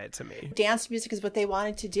lot of it to me. Dance music is what they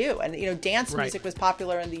wanted to do. And, you know, dance music was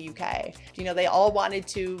popular in the UK. You know, they all wanted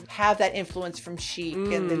to have that influence from Chic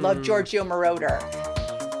and they loved Giorgio Moroder.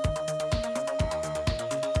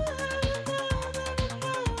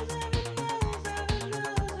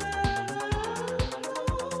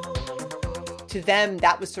 To them,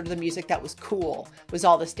 that was sort of the music that was cool, was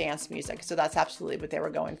all this dance music. So that's absolutely what they were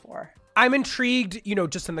going for. I'm intrigued, you know,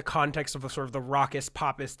 just in the context of the sort of the rockist,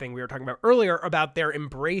 popist thing we were talking about earlier about their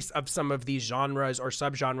embrace of some of these genres or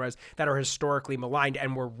subgenres that are historically maligned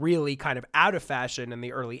and were really kind of out of fashion in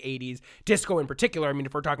the early 80s. Disco in particular, I mean,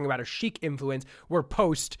 if we're talking about a Chic influence, we're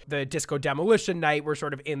post the Disco Demolition Night. We're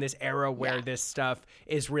sort of in this era where this stuff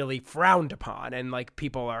is really frowned upon and like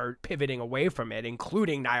people are pivoting away from it,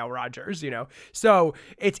 including Nile Rodgers, you know. So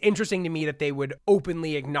it's interesting to me that they would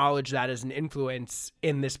openly acknowledge that as an influence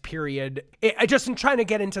in this period. I just am trying to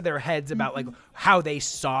get into their heads about like how they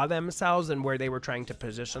saw themselves and where they were trying to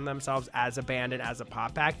position themselves as a band and as a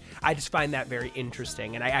pop act. I just find that very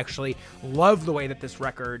interesting. And I actually love the way that this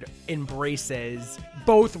record embraces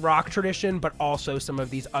both rock tradition, but also some of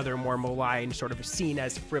these other more maligned, sort of seen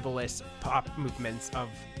as frivolous pop movements of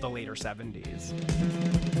the later 70s.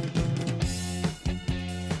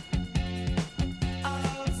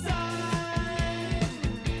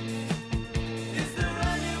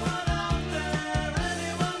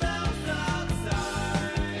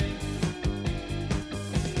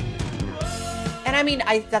 And I mean,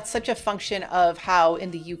 that's such a function of how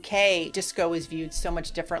in the UK, disco is viewed so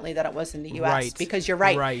much differently than it was in the US. Right. Because you're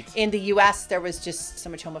right. In the US, there was just so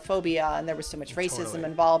much homophobia and there was so much racism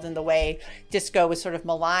involved in the way disco was sort of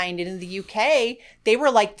maligned. And in the UK, they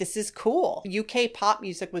were like, this is cool. UK pop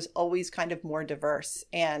music was always kind of more diverse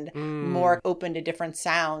and more open to different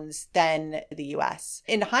sounds than the US.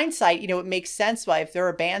 In hindsight, you know, it makes sense why if there were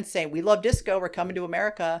a band saying, we love disco, we're coming to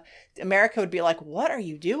America, America would be like, what are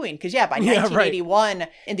you doing? Because by 1981,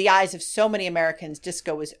 in the eyes of so many Americans,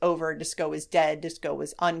 disco was over, disco was dead, disco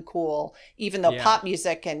was uncool, even though pop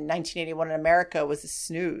music in 1981 in America was a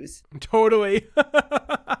snooze. Totally.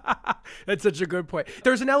 That's such a good point.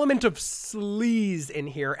 There's an element of sleaze in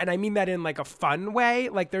here, and I mean that in like a fun way.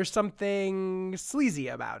 Like there's something sleazy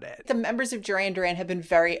about it. The members of Duran Duran have been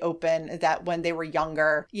very open that when they were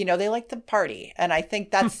younger, you know, they liked to party. And I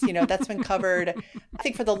think that's, you know, that's been covered. I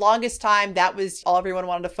think for the longest time, that was all everyone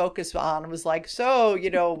wanted to focus on was like, so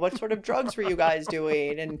so, what sort of drugs were you guys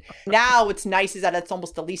doing? And now what's nice is that it's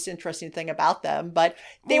almost the least interesting thing about them, but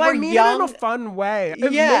they were young. In a fun way.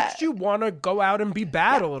 It makes you want to go out and be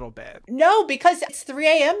bad a little bit. No, because it's 3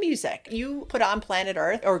 a.m. music. You put on Planet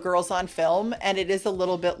Earth or Girls on Film, and it is a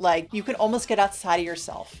little bit like you can almost get outside of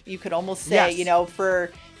yourself. You could almost say,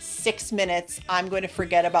 for 6 minutes, I'm going to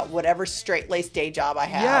forget about whatever straight-laced day job I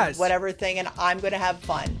have, whatever thing, and I'm going to have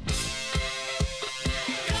fun.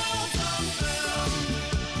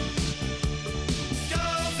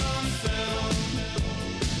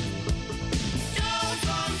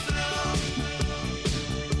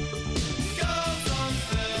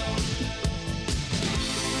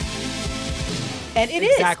 And it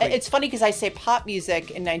is. It's funny because I say pop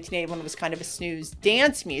music in 1981 was kind of a snooze.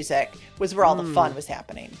 Dance music was where all the fun was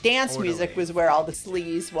happening. Dance music was where all the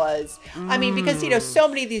sleaze was. I mean, because, so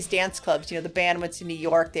many of these dance clubs, the band went to New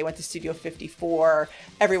York. They went to Studio 54.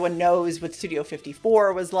 Everyone knows what Studio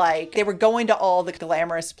 54 was like. They were going to all the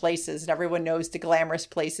glamorous places, and everyone knows the glamorous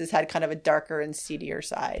places had kind of a darker and seedier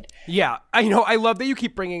side. Yeah. I love that you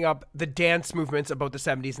keep bringing up the dance movements about the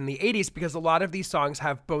 70s and the 80s, because a lot of these songs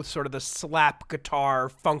have both sort of the slap guitar,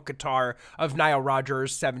 funk guitar of Nile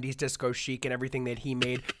Rodgers' 70s disco chic and everything that he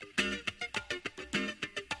made,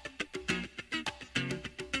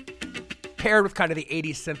 paired with kind of the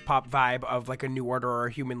 80s synth pop vibe of like a New Order or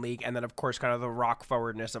a Human League, and then of course kind of the rock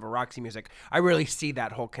forwardness of a Roxy Music. I really see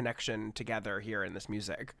that whole connection together here in this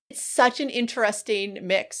music. It's such an interesting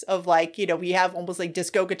mix of we have almost like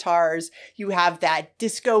disco guitars, you have that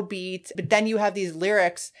disco beat, but then you have these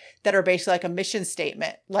lyrics that are basically like a mission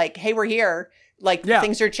statement, like, hey, we're here.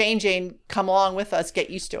 Things are changing. Come along with us. Get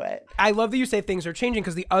used to it. I love that you say things are changing,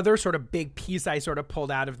 because the other sort of big piece I sort of pulled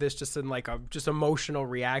out of this, just in like a just emotional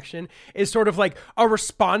reaction, is sort of like a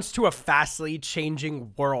response to a fastly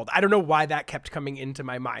changing world. I don't know why that kept coming into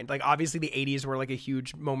my mind. Like, obviously the 80s were like a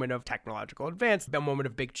huge moment of technological advance, a moment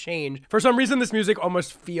of big change. For some reason, this music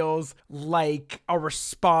almost feels like a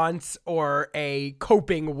response or a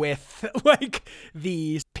coping with like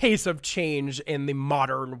the pace of change in the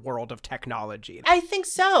modern world of technology. I think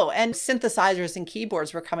so. And synthesizers and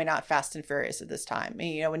keyboards were coming out fast and furious at this time.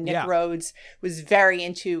 And Nick Rhodes was very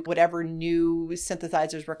into whatever new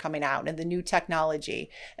synthesizers were coming out and the new technology.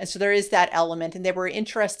 And so there is that element. And they were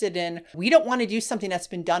interested in, we don't want to do something that's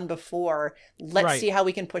been done before. Let's see how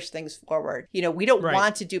we can push things forward. We don't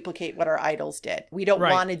want to duplicate what our idols did. We don't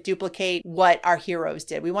want to duplicate what our heroes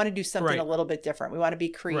did. We want to do something a little bit different. We want to be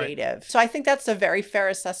creative. So I think that's a very fair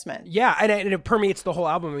assessment. Yeah. And it permeates the whole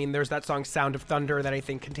album. I mean, there's that song Sound of Thunder that I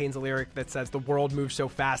think contains a lyric that says, the world moves so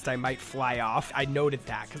fast I might fly off. I noted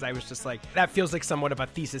that because I was just like, that feels like somewhat of a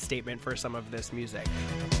thesis statement for some of this music.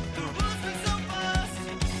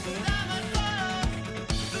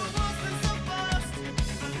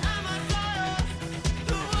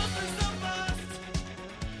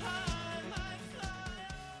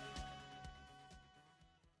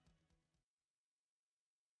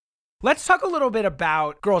 Let's talk a little bit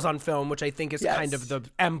about Girls on Film, which I think is kind of the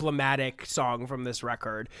emblematic song from this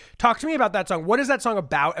record. Talk to me about that song. What is that song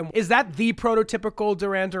about? And is that the prototypical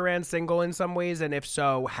Duran Duran single in some ways? And if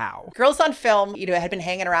so, how? Girls on Film, had been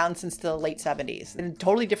hanging around since the late 70s in a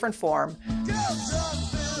totally different form. Girls on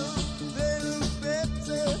film, they look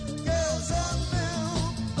better. Girls on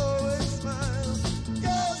film, always smile.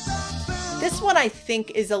 Girls on film. This one, I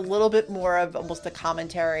think, is a little bit more of almost a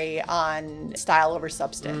commentary on style over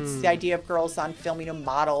substance. The idea of girls on film,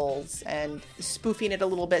 models, and spoofing it a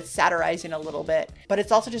little bit, satirizing a little bit. But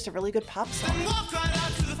it's also just a really good pop song. Walk right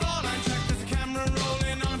out to the floor and check, there's a camera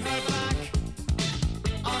rolling on her back.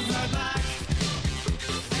 On her back.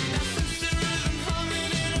 That sister rhythm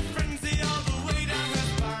humming in a frenzy all the way down her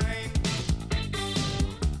spine.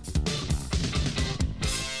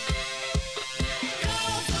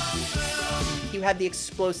 Girls on film. You have the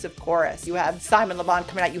explosive chorus. You have Simon Le Bon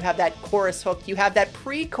coming out. You have that chorus hook. You have that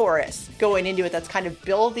pre-chorus going into it that's kind of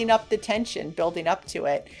building up the tension, building up to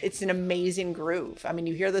it. It's an amazing groove. I mean,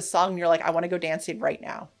 you hear this song and you're like, I want to go dancing right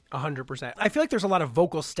now. 100%. I feel like there's a lot of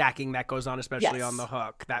vocal stacking that goes on, especially on the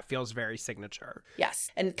hook. That feels very signature.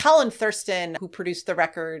 Yes. And Colin Thurston, who produced the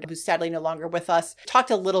record, who's sadly no longer with us,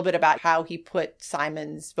 talked a little bit about how he put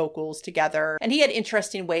Simon's vocals together. And he had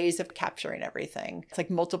interesting ways of capturing everything. It's like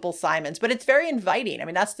multiple Simons, but it's very inviting. I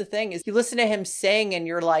mean, that's the thing is you listen to him sing and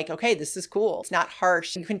you're like, okay, this is cool. It's not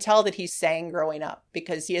harsh. You can tell that he sang growing up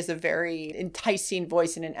because he has a very enticing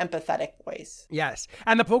voice and an empathetic voice. Yes.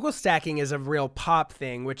 And the vocal stacking is a real pop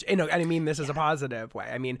thing, which which, and I mean this is a positive way.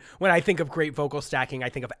 I mean, when I think of great vocal stacking, I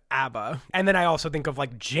think of ABBA. And then I also think of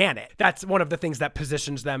like Janet. That's one of the things that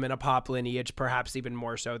positions them in a pop lineage, perhaps even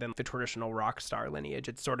more so than the traditional rock star lineage.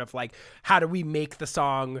 It's sort of like, how do we make the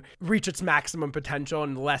song reach its maximum potential,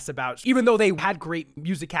 and less about, even though they had great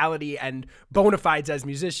musicality and bona fides as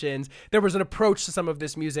musicians, there was an approach to some of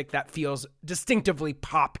this music that feels distinctively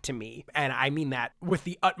pop to me. And I mean that with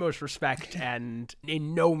the utmost respect and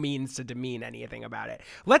in no means to demean anything about it.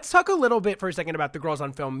 Let's talk a little bit for a second about the Girls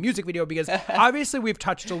on Film music video, because obviously we've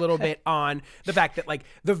touched a little bit on the fact that like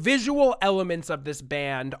the visual elements of this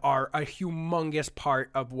band are a humongous part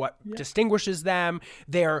of what distinguishes them.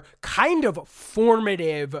 They're kind of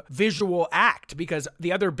formative visual act, because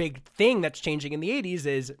the other big thing that's changing in the 80s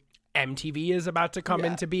is MTV is about to come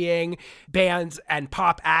into being. Bands and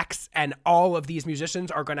pop acts and all of these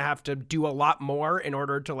musicians are going to have to do a lot more in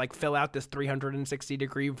order to like fill out this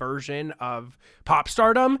 360-degree version of pop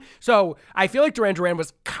stardom. So I feel like Duran Duran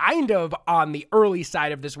was kind of on the early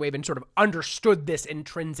side of this wave and sort of understood this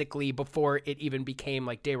intrinsically before it even became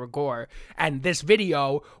like de rigueur. And this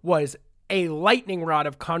video was a lightning rod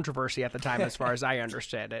of controversy at the time, as far as I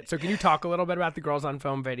understand it. So can you talk a little bit about the Girls on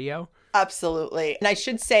Film video? Absolutely. And I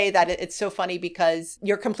should say that it's so funny because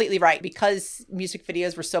you're completely right. Because music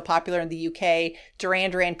videos were so popular in the UK,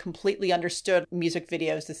 Duran Duran completely understood music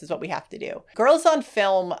videos. This is what we have to do. Girls on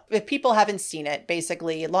Film, if people haven't seen it,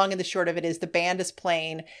 basically, long and the short of it is the band is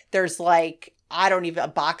playing. There's like, a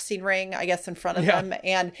boxing ring, I guess, in front of them.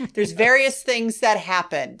 And there's various things that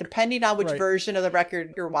happen depending on which version of the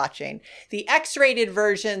record you're watching. The X-rated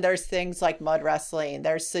version, there's things like mud wrestling.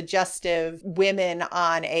 There's suggestive women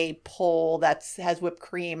on a pole that has whipped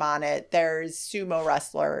cream on it. There's sumo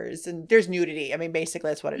wrestlers and there's nudity. I mean,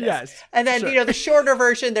 basically that's what it is. Yes, and then, the shorter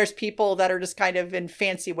version, there's people that are just kind of in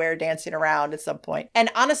fancy wear dancing around at some point. And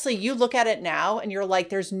honestly, you look at it now and you're like,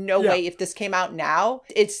 there's no way if this came out now,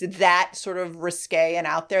 it's that sort of risque and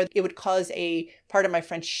out there. It would cause a, pardon my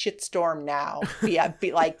French, shitstorm now.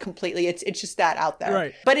 Be like completely, it's just that out there.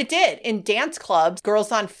 Right. But it did. In dance clubs,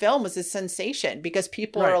 Girls on Film was a sensation because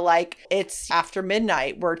people are like, it's after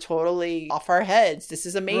midnight. We're totally off our heads. This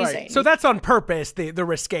is amazing. Right. So that's on purpose. The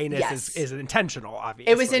risqueness is intentional,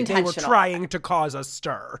 obviously. It was intentional. They were trying to cause a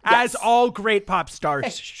stir, as all great pop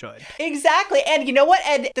stars should. Exactly. And you know what,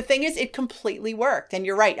 Ed? The thing is, it completely worked. And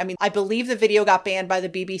you're right. I mean, I believe the video got banned by the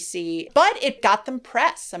BBC, but it got them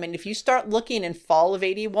press. I mean, if you start looking in fall of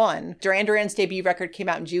 81, Duran Duran's debut record came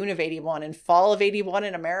out in June of 81. In fall of 81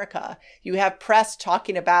 in America, you have press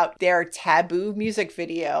talking about their taboo music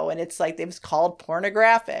video. And it's like, it was called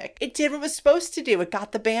pornographic. It did what it was supposed to do. It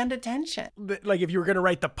got the band attention. Like if you were going to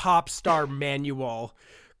write the pop star manual,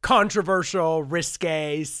 controversial,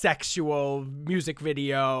 risque, sexual music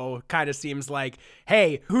video kind of seems like,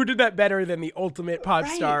 hey, who did that better than the ultimate pop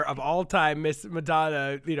star of all time, Miss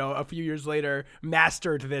Madonna, a few years later,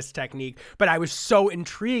 mastered this technique. But I was so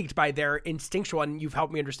intrigued by their instinctual, and you've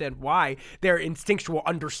helped me understand why, their instinctual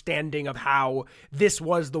understanding of how this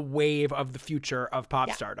was the wave of the future of pop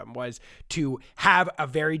stardom, was to have a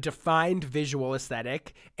very defined visual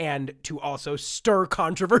aesthetic and to also stir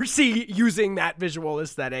controversy using that visual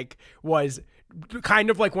aesthetic was kind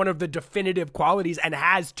of like one of the definitive qualities, and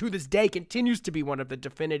has to this day continues to be one of the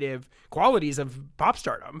definitive qualities of pop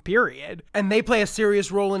stardom, period. And they play a serious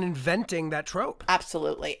role in inventing that trope.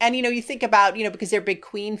 Absolutely. And, you think about, because they're big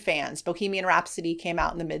Queen fans, Bohemian Rhapsody came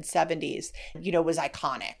out in the mid 70s, was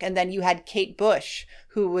iconic. And then you had Kate Bush,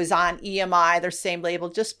 who was on EMI, their same label,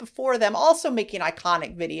 just before them, also making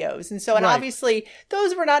iconic videos. And so, obviously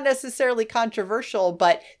those were not necessarily controversial,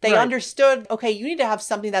 but they understood, okay, you need to have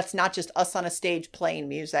something that's not just us on a stage playing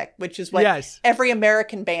music, which is what every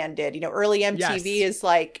American band did. Early MTV is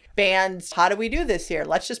like, bands, how do we do this here?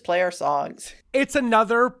 Let's just play our songs. It's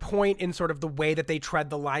another point in sort of the way that they tread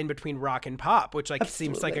the line between rock and pop, which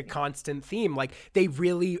seems like a constant theme. Like they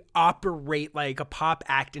really operate like a pop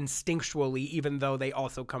act instinctually, even though they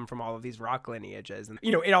also come from all of these rock lineages. And,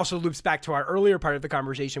 it also loops back to our earlier part of the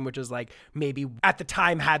conversation, which is like maybe at the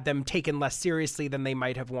time had them taken less seriously than they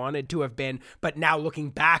might have wanted to have been. But now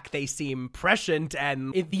looking back, they seem prescient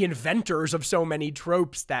and the inventors of so many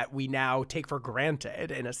tropes that we now take for granted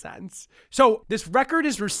in a sense. So this record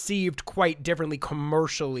is received quite differently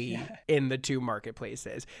commercially in the two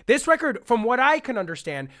marketplaces. This record, from what I can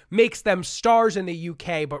understand, makes them stars in the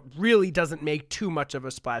UK, but really doesn't make too much of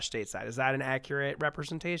a splash stateside. Is that an accurate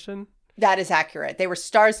representation? That is accurate. They were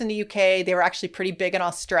stars in the UK. They were actually pretty big in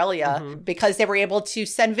Australia because they were able to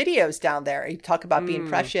send videos down there. You talk about being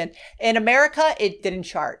prescient. In America, it didn't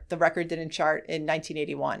chart. The record didn't chart in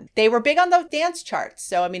 1981. They were big on the dance charts.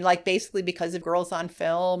 So, I mean, like basically because of Girls on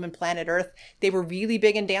Film and Planet Earth, they were really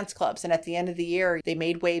big in dance clubs. And at the end of the year, they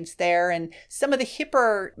made waves there. And some of the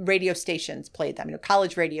hipper radio stations played them. You know,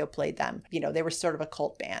 college radio played them. You know, they were sort of a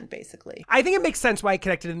cult band, basically. I think it makes sense why it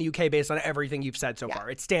connected in the UK based on everything you've said so far.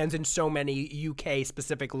 It stands in so many UK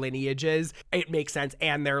specific lineages. It makes sense.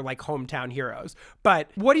 And they're like hometown heroes.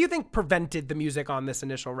 But what do you think prevented the music on this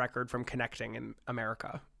initial record from connecting in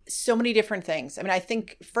America? So many different things. I mean, I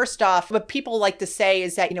think first off, what people like to say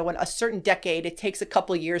is that, you know, when a certain decade, it takes a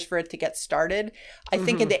couple of years for it to get started. I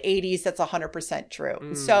think in the 80s, that's 100%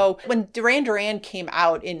 true. So when Duran Duran came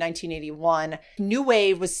out in 1981, New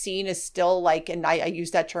Wave was seen as still like, and I use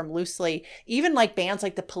that term loosely, even like bands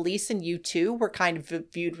like The Police and U2 were kind of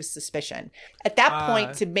viewed with suspicion. At that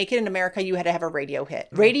point, to make it in America, you had to have a radio hit.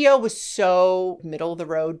 Radio was so middle of the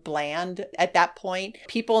road, bland at that point.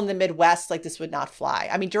 People in the Midwest, like this would not fly.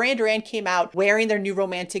 I mean, Duran Duran came out wearing their new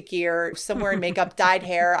romantic gear, some wearing makeup, dyed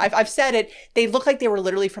hair. I've said it. They look like they were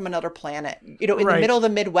literally from another planet. You know, in the middle of the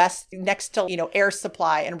Midwest, next to, you know, Air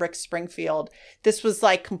Supply and Rick Springfield. This was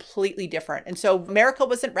like completely different. And so America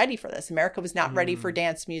wasn't ready for this. America was not ready for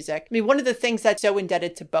dance music. I mean, one of the things that's so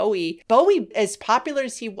indebted to Bowie, as popular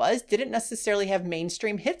as he was, didn't necessarily have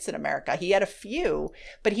mainstream hits in America. He had a few,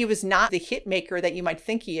 but he was not the hit maker that you might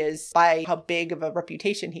think he is by how big of a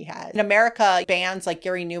reputation he had. In America, bands like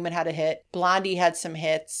Gary Newman had a hit. Blondie had some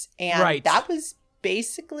hits. And that was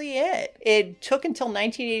basically it. It took until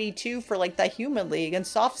 1982 for like the Human League and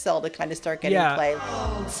Soft Cell to kind of start getting played.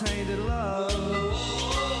 Oh, tainted love.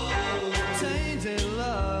 Tainted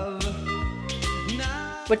love.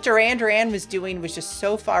 Now What Duran Duran was doing was just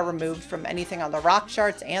so far removed from anything on the rock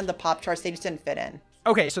charts and the pop charts. They just didn't fit in.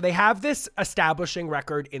 Okay, so they have this establishing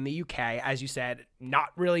record in the UK, as you said, not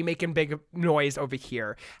really making big noise over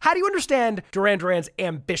here. How do you understand Duran Duran's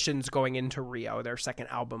ambitions going into Rio, their second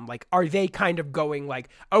album? Like, are they kind of going like,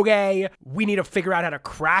 okay, we need to figure out how to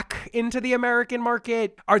crack into the American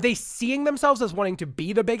market? Are they seeing themselves as wanting to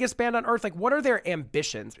be the biggest band on earth? Like, what are their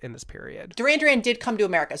ambitions in this period? Duran Duran did come to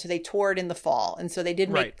America, so they toured in the fall. And so they did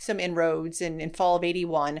make some inroads in fall of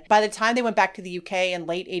 81. By the time they went back to the UK in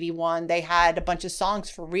late 81, they had a bunch of songs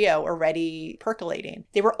for Rio already percolating.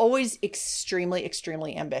 They were always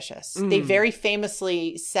extremely ambitious. They very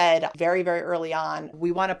famously said very, very early on,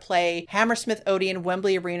 we want to play Hammersmith Odeon,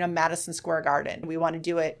 Wembley Arena, Madison Square Garden. We want to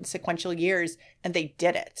do it in sequential years. And they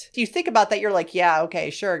did it. If you think about that, you're like, yeah, okay,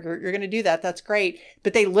 sure. You're going to do that. That's great.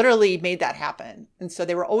 But they literally made that happen. And so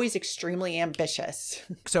they were always extremely ambitious.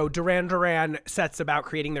 So Duran Duran sets about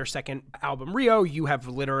creating their second album, Rio. You have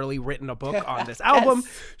literally written a book on this album.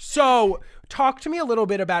 Yes. So talk to me a little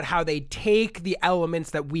bit about how they take the elements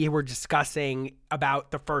that we were discussing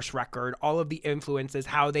about the first record, all of the influences,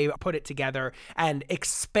 how they put it together and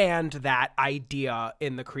expand that idea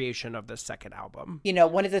in the creation of the second album. You know,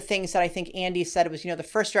 one of the things that I think Andy said was, you know, the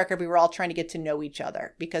first record, we were all trying to get to know each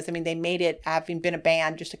other because, I mean, they made it having been a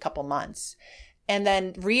band just a couple months. And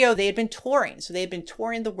then Rio, they had been touring. So they had been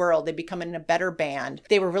touring the world. They'd becoming a better band.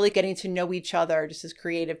 They were really getting to know each other just as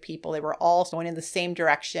creative people. They were all going in the same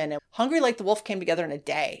direction. And Hungry Like the Wolf came together in a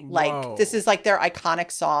day. Like, this is like their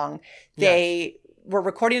iconic song. They were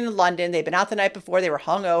recording in London. They'd been out the night before. They were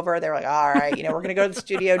hungover. They were like, all right, you know, we're going to go to the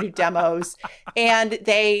studio, do demos. And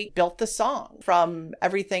they built the song from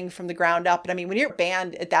everything from the ground up. And I mean, when you're a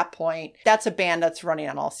band at that point, that's a band that's running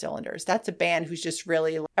on all cylinders. That's a band who's just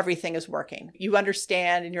really, everything is working. You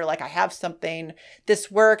understand and you're like, I have something.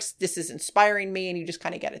 This works. This is inspiring me. And you just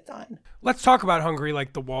kind of get it done. Let's talk about Hungry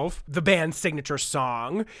Like the Wolf, the band's signature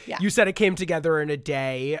song. Yeah. You said it came together in a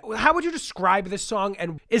day. How would you describe this song?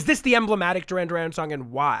 And is this the emblematic Duran Duran song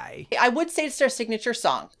and why? I would say it's their signature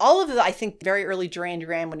song. All of the, I think, very early Duran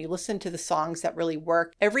Duran, when you listen to the songs that really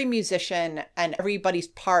work, every musician and everybody's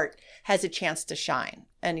part has a chance to shine.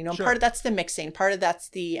 And, you know, part of that's the mixing, part of that's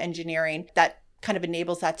the engineering that kind of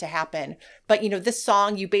enables that to happen. But, you know, this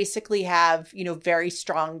song, you basically have, you know, very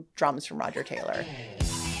strong drums from Roger Taylor.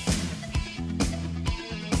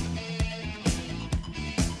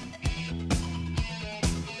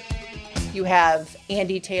 You have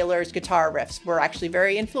Andy Taylor's guitar riffs were actually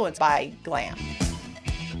very influenced by glam.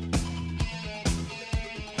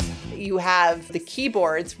 You have the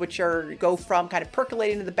keyboards, which go from kind of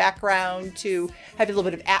percolating in the background to having a little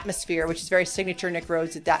bit of atmosphere, which is very signature Nick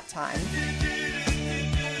Rhodes at that time.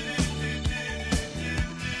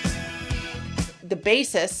 The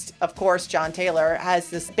bassist, of course, John Taylor, has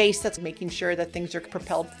this bass that's making sure that things are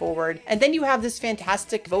propelled forward. And then you have this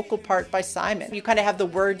fantastic vocal part by Simon. You kind of have the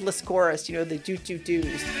wordless chorus, you know, the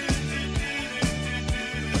doot-doot-doos.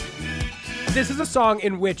 This is a song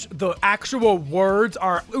in which the actual words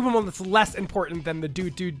are almost less important than the do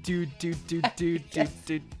do do do do do do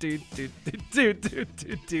do do do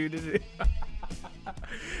do do do.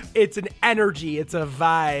 It's an energy, it's a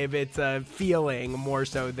vibe, it's a feeling more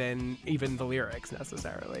so than even the lyrics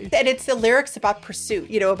necessarily. And it's the lyrics about pursuit,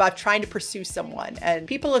 you know, about trying to pursue someone. And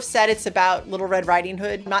people have said it's about Little Red Riding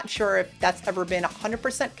Hood. I'm not sure if that's ever been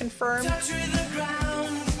 100% confirmed. Touch with the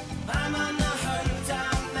ground, I'm on the hunt,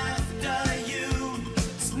 I'm after you.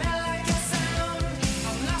 Smell like a sound,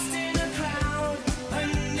 I'm lost in a crowd,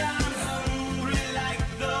 and I'm hungry like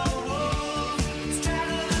the wolf.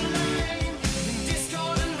 Straddle the line, in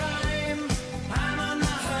discord and rhyme, I'm on the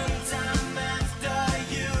hunt, I'm after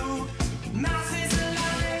you. Mouth is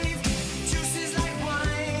alive, juice is like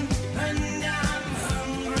wine, and I'm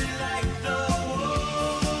hungry like the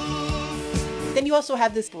wolf. Then you also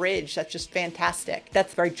have this bridge that's just fantastic.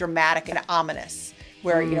 That's very dramatic and ominous,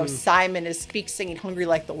 where, you know, Simon is singing Hungry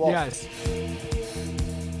Like the Wolf. Yes.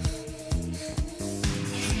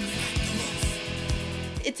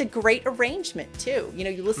 It's a great arrangement too. You know,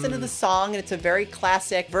 you listen to the song and it's a very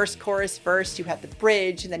classic verse, chorus, verse. You have the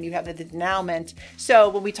bridge and then you have the denouement. So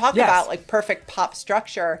when we talk Yes. about like perfect pop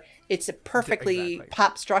structure, it's a perfectly Exactly.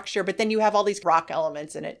 pop structure, but then you have all these rock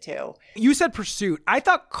elements in it too. You said Pursuit. I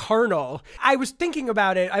thought Carnal. I was thinking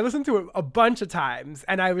about it. I listened to it a bunch of times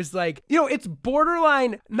and I was like, you know, it's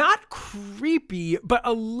borderline not creepy, but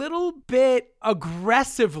a little bit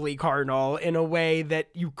aggressively carnal in a way that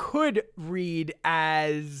you could read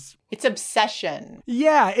as... It's obsession.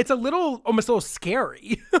 Yeah, it's almost a little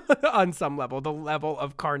scary on some level, the level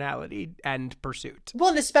of carnality and pursuit.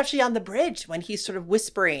 Well, and especially on the bridge when he's sort of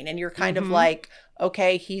whispering and you're kind of like,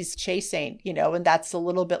 okay, he's chasing, you know, and that's a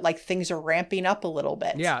little bit like things are ramping up a little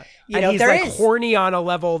bit. Yeah. You and know, he's there like is. horny on a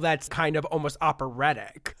level that's kind of almost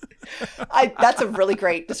operatic. That's a really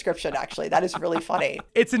great description, actually. That is really funny.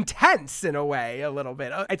 It's intense in a way, a little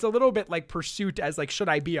bit. It's a little bit like Pursuit as like, should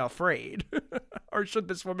I be afraid? Or should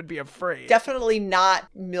this woman be afraid? Definitely not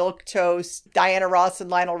Milquetoast, Diana Ross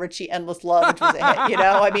and Lionel Richie, Endless Love, which was a hit, you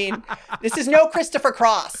know? I mean, this is no Christopher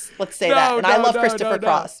Cross, let's say that. And I love Christopher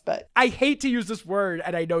Cross, but... I hate to use this word,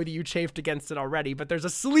 and I know that you chafed against it already, but there's a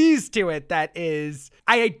sleaze to it that is...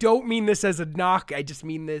 I don't mean this as a knock, I just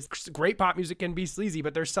mean this. Great pop music can be sleazy,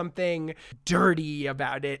 but there's something dirty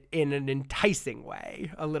about it in an enticing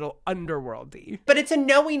way, a little underworldy. But it's a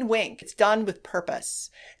knowing wink. It's done with purpose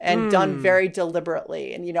and done very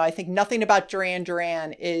deliberately. And, you know, I think nothing about Duran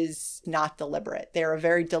Duran is not deliberate. They're a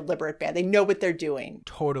very deliberate band. They know what they're doing.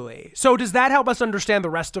 Totally. So does that help us understand the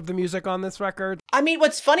rest of the music on this record? I mean,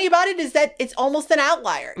 what's funny about it is that it's almost an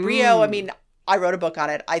outlier. Rio, I mean, I wrote a book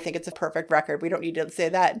on it. I think it's a perfect record. We don't need to say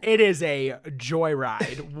that. It is a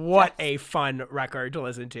joyride. What a fun record to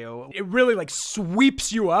listen to. It really like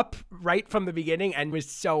sweeps you up right from the beginning and was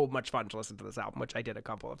so much fun to listen to this album, which I did a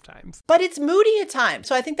couple of times. But it's moody at times.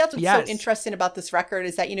 So I think that's what's Yes. so interesting about this record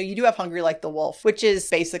is that, you know, you do have Hungry Like the Wolf, which is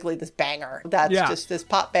basically this banger. That's just this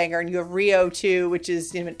pop banger. And you have Rio too, which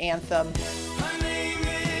is, you know, an anthem. Her name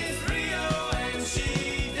is Rio and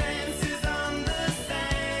she dances on the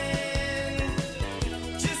sand.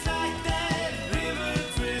 Just like that river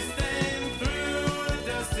twisting through a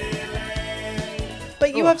dusty land.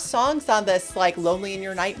 But you have songs on this like Lonely in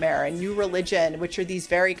Your Nightmare and New Religion, which are these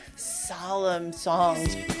very solemn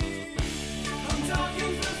songs. I'm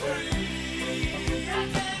talking for free. I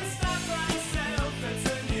can't stop myself. It's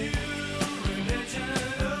a new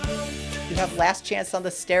religion. You have Last Chance on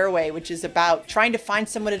the Stairway, which is about trying to find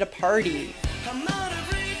someone at a party. I'm out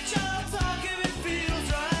of reach. I'll talk if it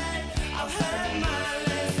feels right. I've had my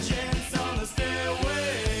last chance on the stairway.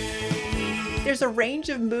 There's a range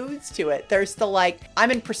of moods to it. There's the like,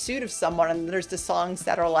 I'm in pursuit of someone, and there's the songs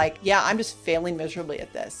that are like, yeah, I'm just failing miserably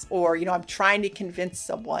at this. Or, you know, I'm trying to convince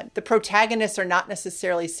someone. The protagonists are not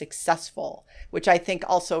necessarily successful, which I think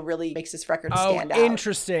also really makes this record stand out.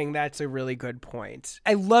 Interesting. That's a really good point.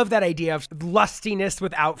 I love that idea of lustiness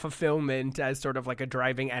without fulfillment as sort of like a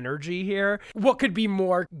driving energy here. What could be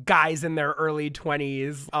more guys in their early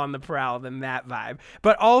 20s on the prowl than that vibe?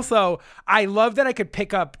 But also, I love that I could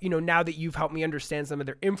pick up, you know, now that you've helped me understand some of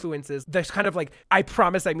their influences, there's kind of like, I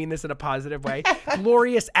promise I mean this in a positive way,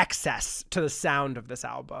 glorious excess to the sound of this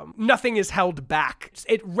album. Nothing is held back.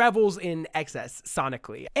 It revels in excess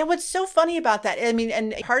sonically. And what's so funny about about that. I mean,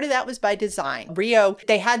 and part of that was by design. Rio,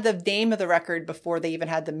 they had the name of the record before they even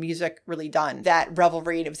had the music really done. That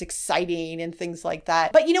revelry, and it was exciting and things like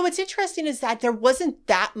that. But what's interesting is that there wasn't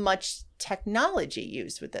that much technology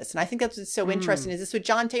used with this. And I think that's what's so interesting is this what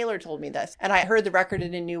John Taylor told me this. And I heard the record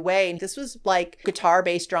in a new way. And this was like guitar,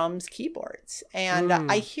 bass, drums, keyboards. And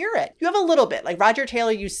I hear it. You have a little bit. Like Roger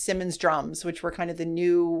Taylor used Simmons drums, which were kind of the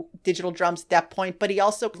new digital drums at that point. But he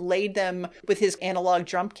also laid them with his analog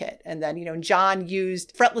drum kit. And then, John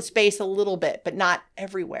used fretless bass a little bit, but not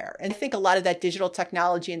everywhere. And I think a lot of that digital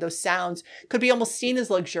technology and those sounds could be almost seen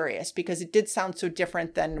as luxurious because it did sound so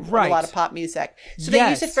different than a lot of pop music. So they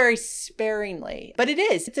use it very sparingly, but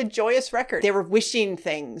it's a joyous record. They were wishing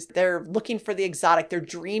things. They're looking for the exotic. They're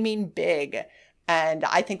dreaming big. And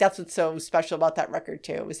I think that's what's so special about that record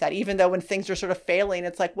too, is that even though when things are sort of failing,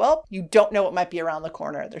 it's like, well, you don't know what might be around the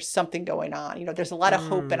corner. There's something going on. There's a lot of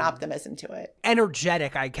hope and optimism to it.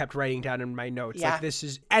 Energetic, I kept writing down in my notes. Yeah. Like this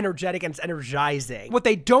is energetic and it's energizing. What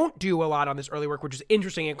they don't do a lot on this early work, which is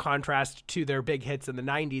interesting in contrast to their big hits in the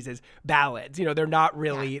 90s, is ballads. They're not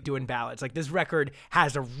really doing ballads. Like this record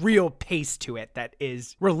has a real pace to it that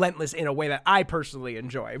is relentless in a way that I personally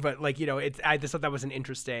enjoy. But I just thought that was an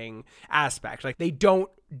interesting aspect. Like they don't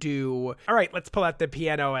do, all right, let's pull out the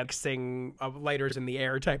piano and sing a Lighters in the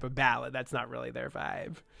Air type of ballad. That's not really their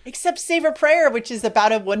vibe. Except Save a Prayer, which is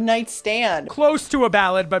about a one-night stand. Close to a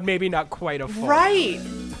ballad, but maybe not quite a full. Right.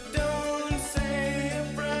 Don't say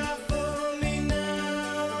a prayer for me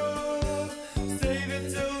now. Save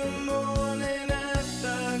it till the morning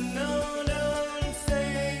after. No, don't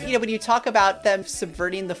say. When you talk about them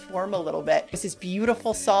subverting the form a little bit, it's this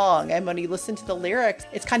beautiful song. And when you listen to the lyrics,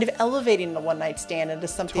 it's kind of elevating the one-night stand into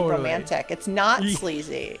something romantic. It's not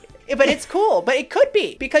sleazy. But it's cool. But it could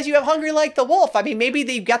be because you have Hungry Like the Wolf. I mean, maybe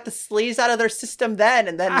they got the sleaze out of their system then.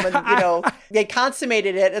 And then when, they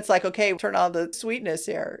consummated it, it's like, okay, turn on the sweetness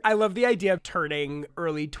here. I love the idea of turning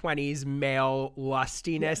early 20s male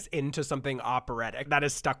lustiness into something operatic. That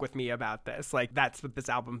has stuck with me about this. Like, that's what this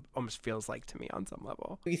album almost feels like to me on some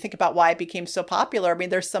level. You think about why it became so popular. I mean,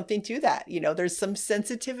 there's something to that. There's some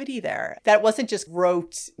sensitivity there. That wasn't just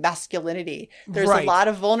rote masculinity. There's a lot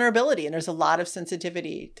of vulnerability and there's a lot of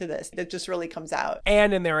sensitivity to this. That just really comes out.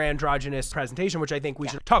 And in their androgynous presentation, which I think we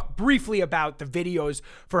should talk briefly about the videos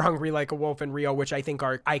for Hungry Like a Wolf and Rio, which I think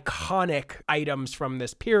are iconic items from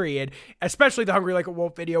this period, especially the Hungry Like a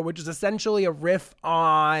Wolf video, which is essentially a riff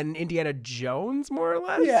on Indiana Jones, more or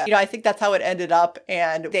less. Yeah. I think that's how it ended up.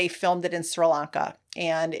 And they filmed it in Sri Lanka.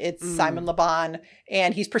 And it's Simon Le Bon,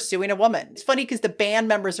 and he's pursuing a woman. It's funny because the band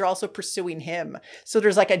members are also pursuing him. So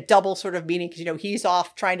there's like a double sort of meaning because, he's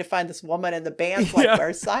off trying to find this woman and the band's like,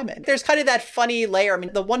 where's Simon? There's kind of that funny layer. I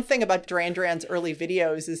mean, the one thing about Duran Duran's early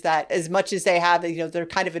videos is that as much as they have, they're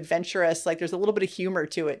kind of adventurous, like there's a little bit of humor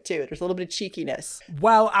to it too. There's a little bit of cheekiness.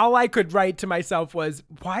 Well, all I could write to myself was,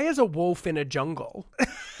 why is a wolf in a jungle?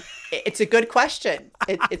 It's a good question.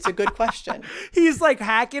 It's a good question. He's like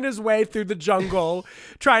hacking his way through the jungle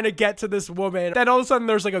trying to get to this woman. Then all of a sudden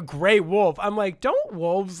there's like a gray wolf. I'm like, don't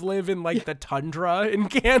wolves live in like the tundra in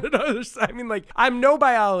Canada? I mean, like, I'm no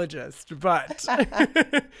biologist, but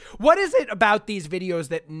what is it about these videos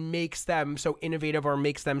that makes them so innovative or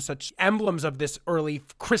makes them such emblems of this early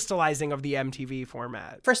crystallizing of the MTV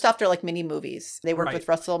format? First off, they're like mini movies. They worked with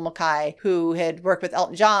Russell Mulcahy, who had worked with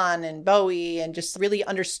Elton John and Bowie and just really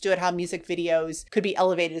understood how music videos could be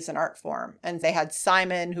elevated as an art form. And they had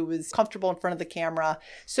Simon, who was comfortable in front of the camera.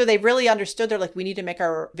 So they really understood. They're like, we need to make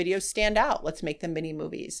our videos stand out. Let's make them mini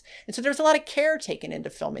movies. And so there's a lot of care taken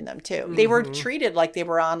into filming them too. They were treated like they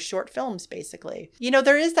were on short films, basically.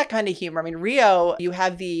 There is that kind of humor. I mean, Rio, you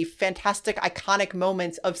have the fantastic, iconic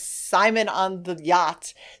moments of Simon on the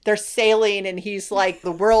yacht. They're sailing and he's like,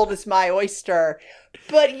 the world is my oyster.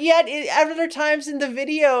 But yet, at other times in the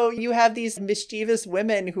video, you have these mischievous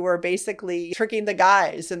women who are basically tricking the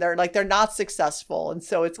guys, and they're not successful. And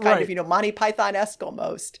so it's kind of, Monty Python-esque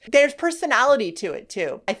almost. There's personality to it,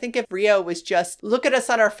 too. I think if Rio was just, look at us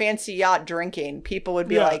on our fancy yacht drinking, people would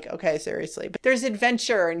be like, okay, seriously. But there's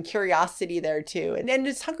adventure and curiosity there, too. And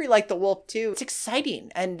it's Hungry Like the Wolf, too. It's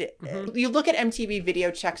exciting. And you look at MTV video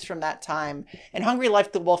checks from that time, and Hungry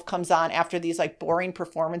Like the Wolf comes on after these, like, boring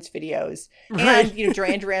performance videos. And,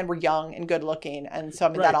 Duran Duran were young and good looking. And so, I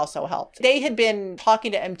mean, that also helped. They had been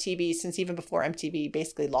talking to MTV since even before MTV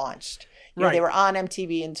basically launched. They were on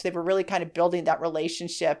MTV, and so they were really kind of building that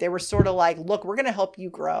relationship. They were sort of like, look, we're going to help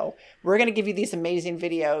you grow. We're going to give you these amazing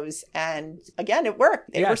videos. And again, it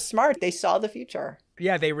worked. They were smart. They saw the future.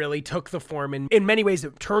 Yeah, they really took the form and in many ways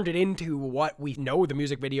it turned it into what we know the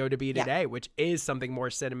music video to be today, which is something more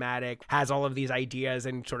cinematic, has all of these ideas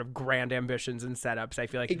and sort of grand ambitions and setups. I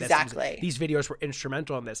feel like these videos were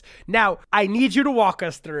instrumental in this. Now, I need you to walk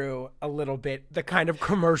us through a little bit the kind of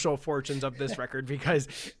commercial fortunes of this record because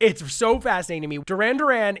it's so fascinating to me. Duran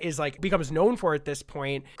Duran is like becomes known for at this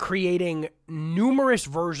point creating numerous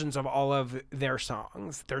versions of all of their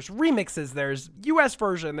songs. There's remixes, there's US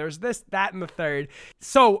version, there's this, that, and the third.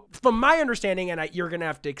 So from my understanding, and you're going to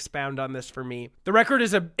have to expound on this for me, the record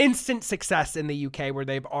is an instant success in the UK where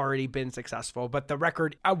they've already been successful, but the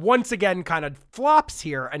record once again kind of flops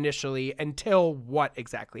here initially until what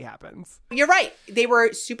exactly happens? You're right. They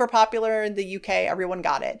were super popular in the UK. Everyone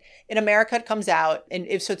got it. In America, it comes out,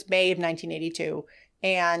 so it's May of 1982.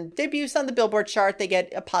 And debuts on the Billboard chart. They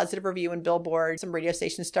get a positive review in Billboard. Some radio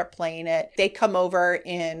stations start playing it. They come over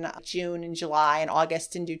in June and July and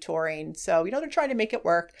August and do touring. So, they're trying to make it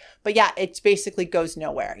work. But yeah, it basically goes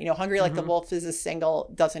nowhere. Hungry Like the Wolf is a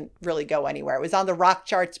single, doesn't really go anywhere. It was on the rock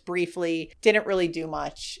charts briefly, didn't really do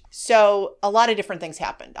much. So a lot of different things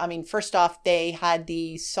happened. I mean, first off, they had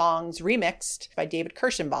the songs remixed by David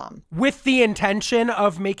Kirschenbaum. With the intention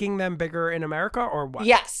of making them bigger in America or what?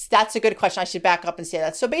 Yes, that's a good question. I should back up and say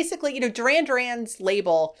that. So basically, Duran Duran's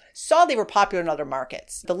label saw they were popular in other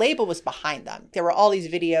markets. The label was behind them. There were all these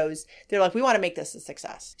videos. They're like, we want to make this a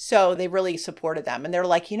success. So they really supported them. And they're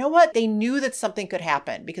like, you know what? They knew that something could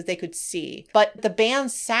happen because they could see. But the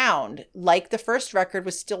band's sound, like the first record,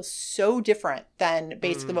 was still so different than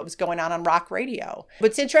basically what was going on rock radio.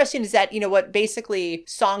 What's interesting is that, basically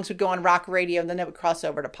songs would go on rock radio and then it would cross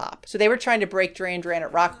over to pop. So they were trying to break Duran Duran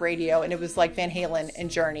at rock radio, and it was like Van Halen and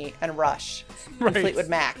Journey and Rush. Right. Fleetwood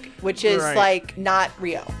Mac, which is like not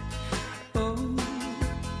Rio.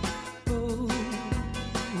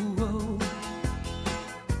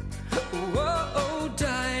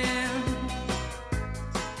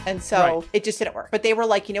 And so it just didn't work. But they were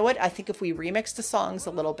like, you know what? I think if we remix the songs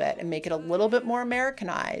a little bit and make it a little bit more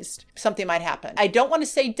Americanized, something might happen. I don't want to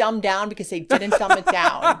say dumbed down because they didn't dumb it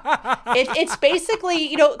down. It's basically,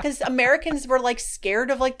 because Americans were like scared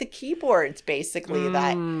of like the keyboards, basically.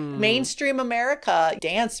 That mainstream America,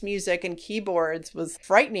 dance music and keyboards was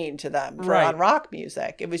frightening to them on rock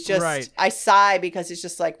music. It was just, I sigh because it's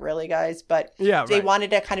just like, really, guys? But they wanted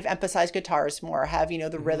to kind of emphasize guitars more, have,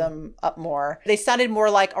 the rhythm up more. They sounded more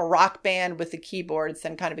like a rock band with the keyboards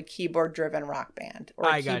than kind of a keyboard-driven rock band or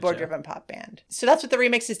a keyboard-driven pop band. So that's what the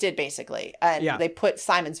remixes did, basically. And they put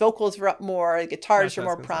Simon's vocals were up more, the guitars were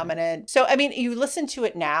more prominent. So, I mean, you listen to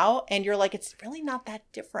it now and you're like, it's really not that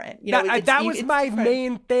different. That was my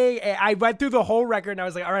main thing. I went through the whole record and I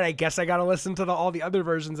was like, all right, I guess I got to listen to all the other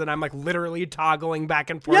versions. And I'm like literally toggling back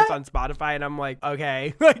and forth on Spotify. And I'm like,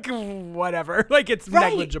 okay, like whatever. Like it's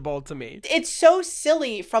negligible to me. It's so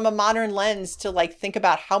silly from a modern lens to like think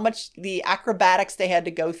about how much the acrobatics they had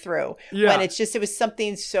to go through when it was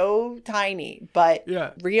something so tiny. But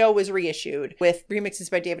Rio was reissued with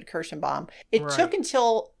remixes by David Kirschenbaum. It took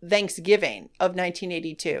until Thanksgiving of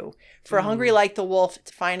 1982 for Hungry Like the Wolf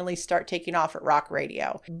to finally start taking off at rock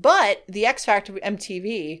radio. But the X Factor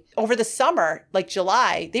MTV over the summer, like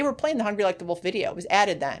July, they were playing the Hungry Like the Wolf video. It was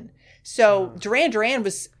added then. So Duran Duran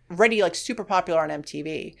was already like super popular on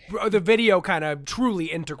MTV. The video kind of truly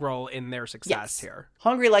integral in their success here.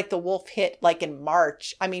 Hungry Like the Wolf hit like in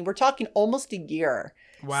March. I mean, we're talking almost a year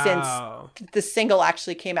since the single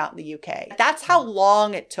actually came out in the UK. That's how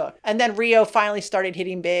long it took. And then Rio finally started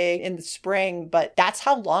hitting big in the spring, but that's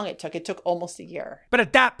how long it took. It took almost a year. But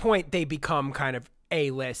at that point, they become kind of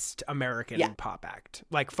A-list American pop act,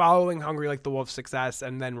 like following Hungry Like the Wolf's success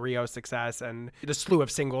and then Rio's success and the slew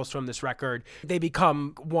of singles from this record. They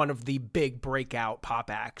become one of the big breakout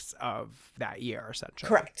pop acts of that year, essentially.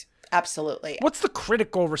 Correct. Absolutely. What's the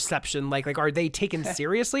critical reception like? Like, are they taken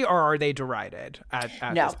seriously or are they derided?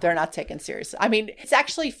 No, they're not taken seriously. I mean, it's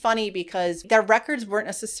actually funny because their records weren't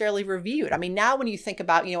necessarily reviewed. I mean, now when you think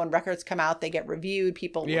about, when records come out, they get reviewed,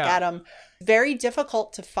 people look at them. Very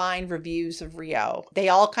difficult to find reviews of Rio. They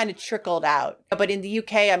all kind of trickled out. But in the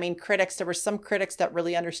UK, I mean, there were some critics that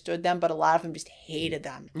really understood them, but a lot of them just hated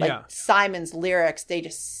them. Like Simon's lyrics, they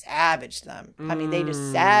just savaged them. I mean, they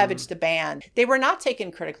just savaged the band. They were not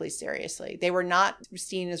taken critically seriously. They were not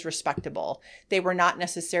seen as respectable. They were not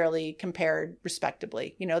necessarily compared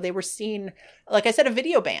respectably. They were seen, like I said, a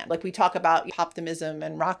video band. Like we talk about optimism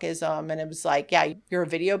and rockism, and it was like, yeah, you're a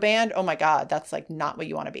video band? Oh my God, that's like not what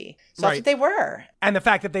you want to be. So that's what they were. And the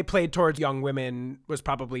fact that they played towards young women was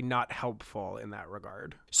probably not helpful in that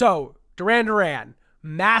regard. So Duran Duran,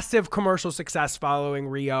 massive commercial success following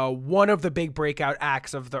Rio, one of the big breakout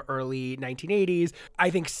acts of the early 1980s. I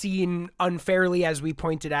think seen unfairly, as we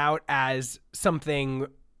pointed out, as something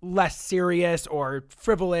less serious or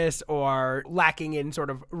frivolous or lacking in sort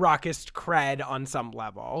of raucous cred on some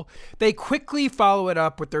level. They quickly follow it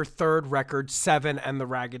up with their third record, Seven and the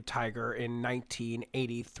Ragged Tiger, in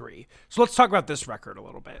 1983. So let's talk about this record a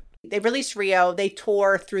little bit. They released Rio. They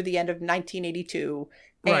tour through the end of 1982.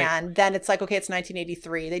 Right. And then it's like, okay, it's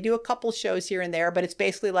 1983. They do a couple shows here and there, but it's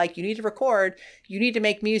basically like, you need to record, you need to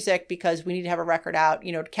make music because we need to have a record out,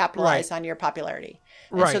 to capitalize on your popularity.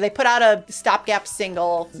 And so they put out a stopgap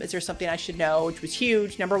single, Is There Something I Should Know, which was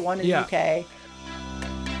huge, number one in the UK.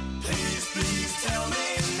 Please tell me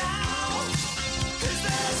now. Is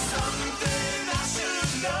there something I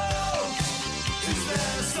should know? Is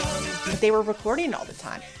there something? They were recording all the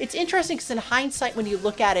time. It's interesting because in hindsight, when you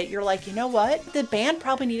look at it, you're like, you know what? The band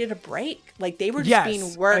probably needed a break. Like they were just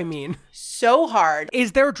being worked so hard.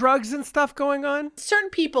 Is there drugs and stuff going on? Certain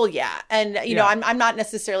people, yeah. And, I'm not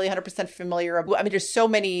necessarily 100% familiar. There's so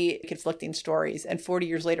many conflicting stories. And 40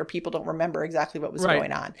 years later, people don't remember exactly what was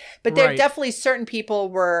going on. But there definitely certain people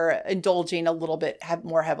were indulging a little bit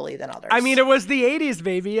more heavily than others. It was the 80s,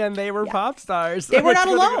 baby, and they were pop stars. They were not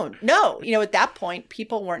alone. No. At that point,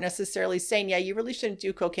 people weren't necessarily saying, yeah, you really shouldn't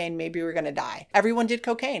do cocaine. Maybe we're going to die. Everyone did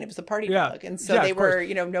cocaine. It was a party drug. And so they were,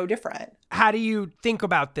 no different. How do you think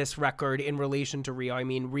about this record in relation to Rio?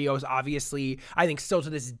 Rio's obviously, I think still to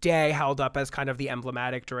this day, held up as kind of the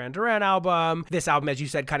emblematic Duran Duran album. This album, as you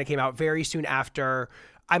said, kind of came out very soon after.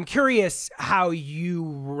 I'm curious how you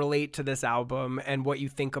relate to this album and what you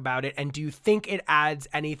think about it. And do you think it adds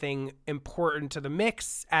anything important to the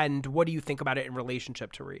mix? And what do you think about it in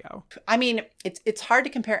relationship to Rio? It's hard to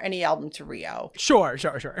compare any album to Rio. Sure.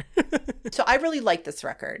 So I really like this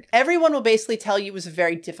record. Everyone will basically tell you it was a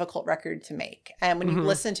very difficult record to make. And when you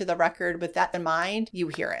listen to the record with that in mind, you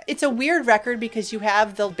hear it. It's a weird record because you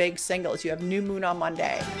have the big singles. You have New Moon on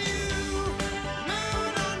Monday.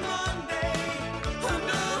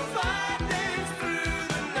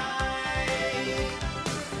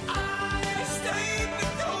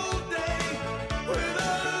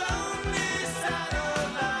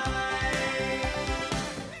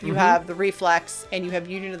 You have The Reflex and you have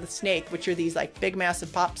Union of the Snake, which are these like big,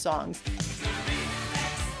 massive pop songs.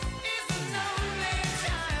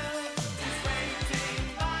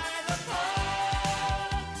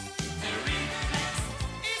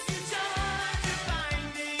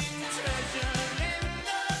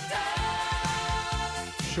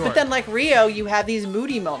 Sure. But then like Rio, you have these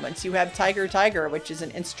moody moments. You have Tiger Tiger, which is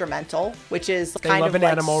an instrumental, which is kind of an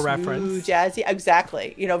like animal smooth, reference. Jazzy.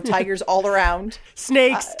 Exactly. Tigers all around.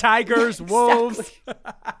 Snakes, tigers, wolves.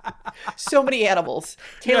 So many animals.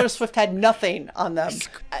 Taylor Swift had nothing on them.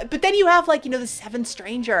 But then you have like, The Seventh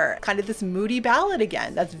Stranger, kind of this moody ballad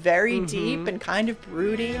again. That's very deep and kind of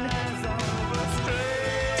brooding.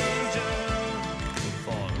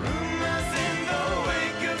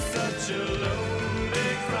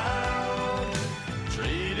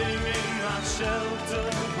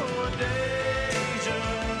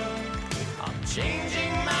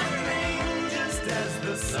 Changing my name just as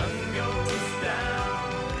the sun goes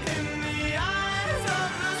down in the eyes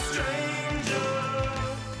of the stranger.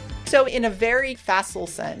 So in a very facile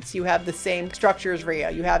sense, you have the same structure as Rio.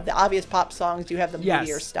 You have the obvious pop songs, you have the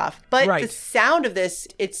moodier stuff. But the sound of this,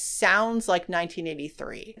 it sounds like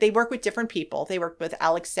 1983. They work with different people. They worked with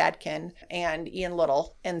Alex Sadkin and Ian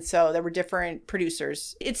Little. And so there were different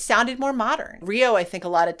producers. It sounded more modern. Rio, I think a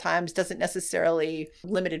lot of times doesn't necessarily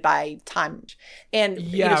limited by time. And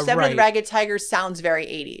Seven and Ragged Tiger sounds very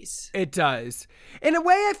 80s. It does. In a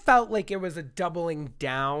way, I felt like it was a doubling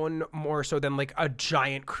down more so than like a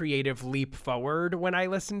giant creative leap forward when I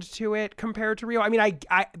listened to it compared to Rio.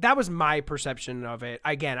 I that was my perception of it.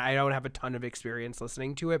 Again, I don't have a ton of experience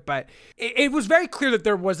listening to it, but it was very clear that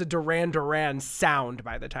there was a Duran Duran sound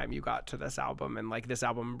by the time you got to this album. And like this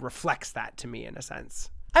album reflects that to me in a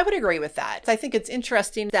sense. I would agree with that. I think it's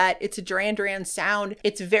interesting that it's a Duran Duran sound.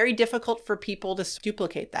 It's very difficult for people to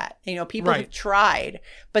duplicate that. People have tried,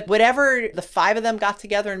 but whatever the five of them got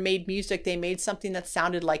together and made music, they made something that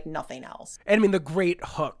sounded like nothing else. And the great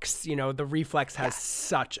hooks, the Reflex has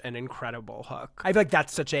such an incredible hook. I feel like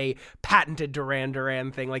that's such a patented Duran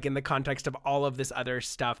Duran thing, like in the context of all of this other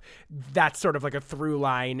stuff. That's sort of like a through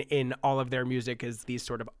line in all of their music is these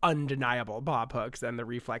sort of undeniable pop hooks. And the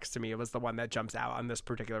Reflex to me was the one that jumps out on this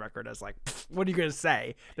particular particular record as like, what are you going to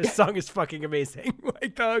say? This song is fucking amazing.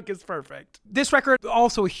 Like the hook is perfect. This record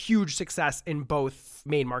also a huge success in both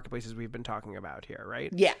main marketplaces we've been talking about here,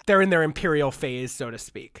 right? Yeah. They're in their imperial phase, so to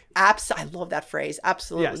speak. I love that phrase.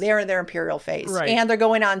 Absolutely. Yes. They're in their imperial phase. Right. And they're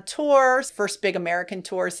going on tour, first big American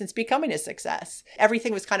tour since becoming a success.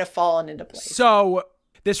 Everything was kind of falling into place. So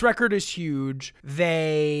this record is huge.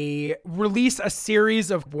 They release a series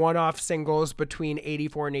of one-off singles between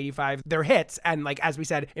 84 and 85. They're hits. And like, as we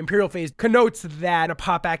said, imperial phase connotes that a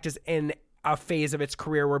pop act is in a phase of its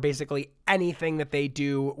career where basically anything that they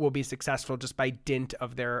do will be successful just by dint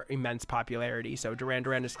of their immense popularity. So Duran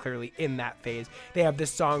Duran is clearly in that phase. They have this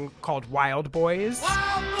song called Wild Boys.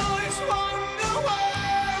 Wild boys wonder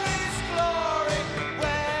where is glory,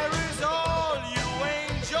 where is all you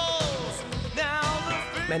angels? Now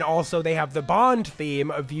the And also they have the Bond theme,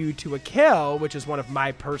 A View to a Kill, which is one of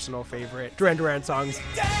my personal favorite Duran Duran songs.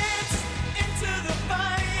 dance into the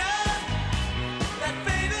fire. That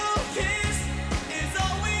fatal kiss is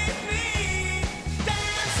all we need.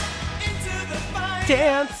 Dance into the fire.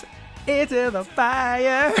 Dance into the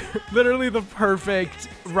fire. Literally the perfect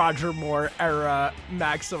Roger Moore era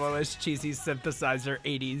maximalist cheesy synthesizer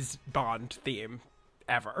 80s Bond theme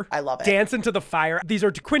ever. I love it. Dance into the fire. These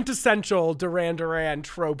are quintessential Duran Duran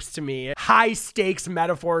tropes to me. High stakes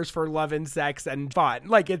metaphors for love and sex and fun.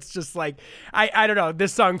 Like, it's just like, I don't know.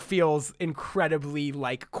 This song feels incredibly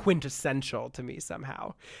like quintessential to me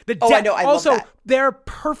somehow. I know. I also, love that. they're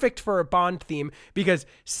perfect for a Bond theme because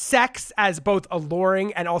sex as both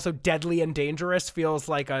alluring and also deadly and dangerous feels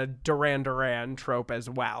like a Duran Duran trope as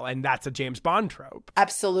well. And that's a James Bond trope.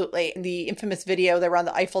 Absolutely. In the infamous video, they were on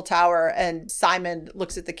the Eiffel Tower and Simon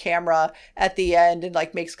looks at the camera at the end and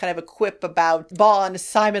like makes kind of a quip about Bond,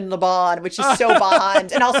 Simon Le Bon, which is so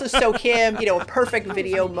Bond and also so Kim, you know, a perfect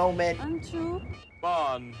video moment.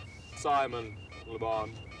 Bond, Simon, Le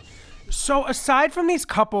Bon. So aside from these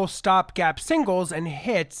couple stopgap singles and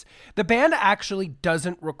hits, the band actually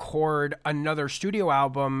doesn't record another studio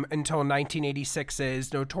album until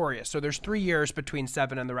 1986's Notorious. So there's 3 years between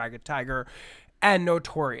Seven and the Ragged Tiger and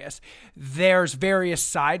Notorious. There's various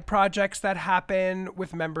side projects that happen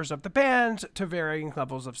with members of the band to varying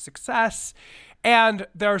levels of success. And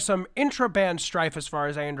there's some intra-band strife as far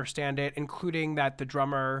as I understand it, including that the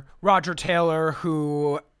drummer, Roger Taylor,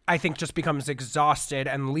 who I think just becomes exhausted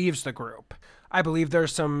and leaves the group. I believe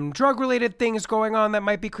there's some drug-related things going on that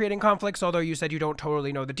might be creating conflicts, although you said you don't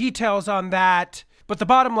totally know the details on that. But the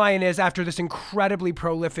bottom line is, after this incredibly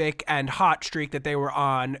prolific and hot streak that they were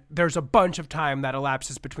on, there's a bunch of time that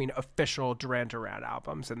elapses between official Duran Duran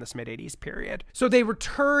albums in this mid-80s period. So they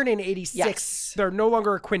return in 86. Yes. They're no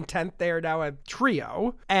longer a quintet, they are now a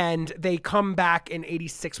trio. And they come back in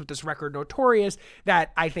 86 with this record Notorious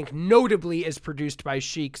that I think notably is produced by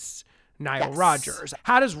Chic's Nile Rodgers.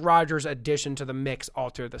 How does Rodgers' addition to the mix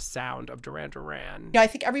alter the sound of Duran Duran? You know, I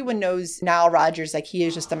think everyone knows Nile Rodgers, like he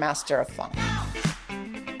is just a master of funk.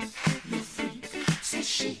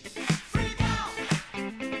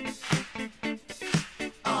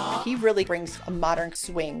 He really brings a modern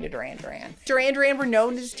swing to Duran Duran. Duran Duran were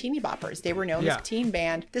known as teeny boppers. They were known as a teen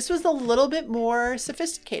band. This was a little bit more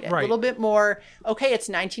sophisticated, a little bit more, okay, it's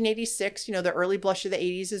 1986, you know, the early blush of the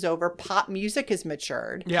 80s is over. Pop music has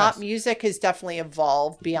matured. Yes. Pop music has definitely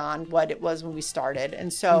evolved beyond what it was when we started.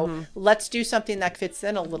 And so let's do something that fits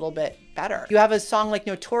in a little bit better. You have a song like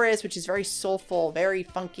Notorious, which is very soulful, very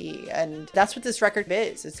funky. And that's what this record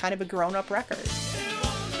is. It's kind of a grown-up record.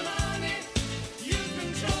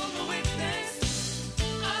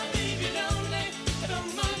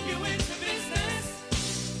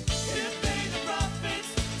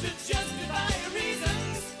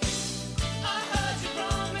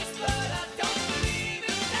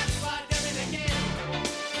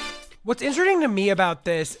 What's interesting to me about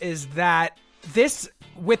this is that this,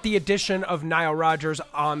 with the addition of Nile Rodgers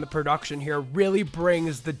on the production here, really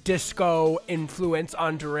brings the disco influence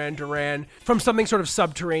on Duran Duran from something sort of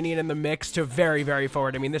subterranean in the mix to very, very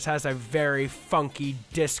forward. I mean, this has a very funky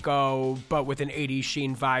disco, but with an 80s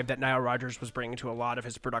sheen vibe that Nile Rodgers was bringing to a lot of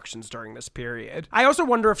his productions during this period. I also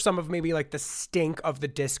wonder if some of maybe like the stink of the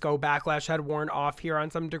disco backlash had worn off here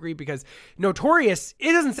on some degree, because Notorious,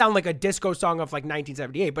 it doesn't sound like a disco song of like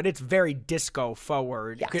 1978, but it's very disco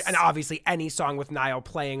forward. Yes. And obviously any song with Nile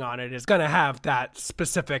style playing on it is going to have that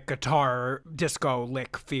specific guitar disco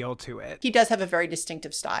lick feel to it. He does have a very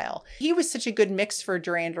distinctive style. He was such a good mix for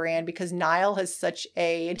Duran Duran because Nile has such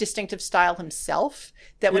a distinctive style himself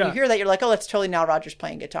that when you hear that, you're like, oh, that's totally Nile Rodgers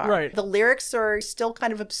playing guitar. Right. The lyrics are still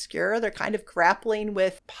kind of obscure. They're kind of grappling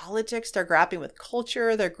with politics. They're grappling with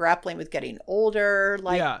culture. They're grappling with getting older.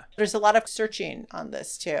 There's a lot of searching on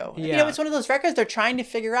this too. Yeah. It's one of those records they're trying to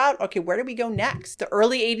figure out, okay, where do we go next? The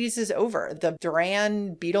early 80s is over. The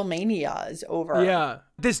Duran Beatlemania is over. Yeah.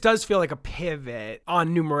 This does feel like a pivot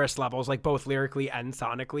on numerous levels, like both lyrically and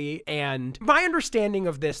sonically. And my understanding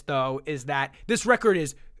of this, though, is that this record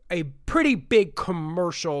is a pretty big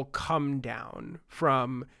commercial come down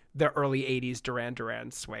from the early 80s Duran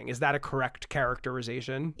Duran swing. Is that a correct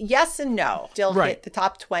characterization? Yes and no. Still hit the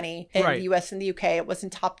top 20 in the US and the UK. It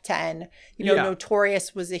wasn't top 10.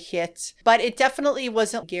 Notorious was a hit, but it definitely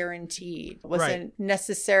wasn't guaranteed. It wasn't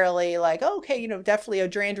necessarily like, oh, okay, definitely a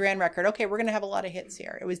Duran Duran record. Okay, we're going to have a lot of hits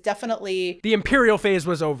here. It was definitely... The imperial phase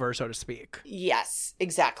was over, so to speak. Yes,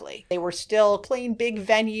 exactly. They were still playing big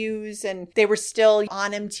venues and they were still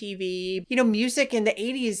on MTV. Music in the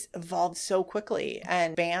 80s evolved so quickly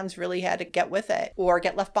and bands really had to get with it or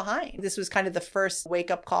get left behind. This was kind of the first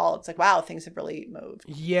wake-up call. It's like, wow, things have really moved.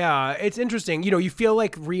 Yeah, it's interesting. You feel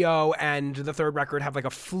like Rio and the third record have like a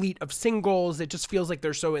fleet of singles. It just feels like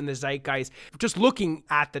they're so in the zeitgeist. Just looking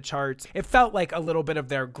at the charts, it felt like a little bit of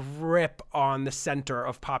their grip on the center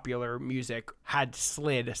of popular music had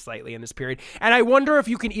slid slightly in this period. And I wonder if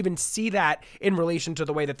you can even see that in relation to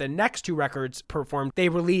the way that the next two records performed. They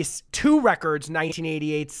released two records,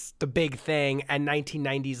 1988's The Big Thing and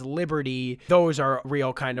 1990's Liberty. Those are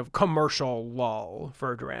real kind of commercial lull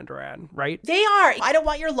for Duran Duran, right? They are. I Don't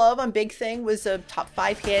Want Your Love on Big Thing was a top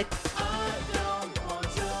 5 hit.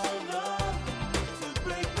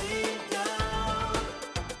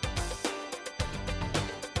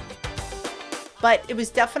 But it was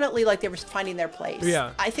definitely like they were finding their place.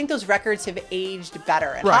 Yeah. I think those records have aged better.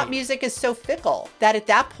 And pop music is so fickle that at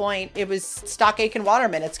that point, it was Stock Aitken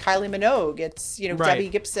Waterman. It's Kylie Minogue. It's, Debbie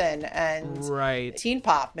Gibson and teen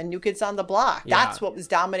pop and New Kids on the Block. Yeah. That's what was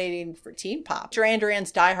dominating for teen pop. Duran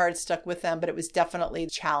Duran's Die Hard stuck with them, but it was definitely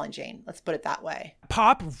challenging. Let's put it that way.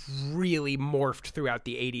 Pop really morphed throughout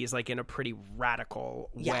the 80s, like in a pretty radical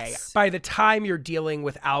way. Yes. By the time you're dealing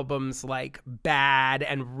with albums like Bad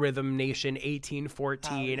and Rhythm Nation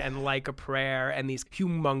 1814 and Like a Prayer and these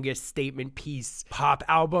humongous statement piece pop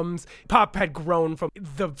albums, pop had grown from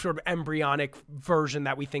the sort of embryonic version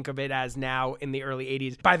that we think of it as now in the early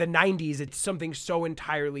 80s. By the 90s, it's something so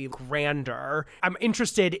entirely grander. I'm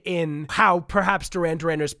interested in how perhaps Duran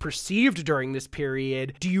Duran is perceived during this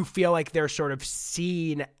period. Do you feel like they're sort of seen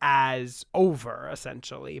as over,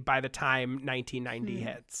 essentially, by the time 1990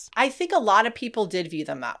 hits? I think a lot of people did view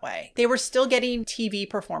them that way. They were still getting TV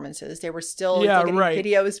performances. They were still getting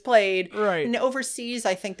videos played. Right. And overseas,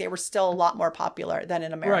 I think they were still a lot more popular than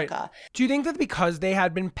in America. Right. Do you think that because they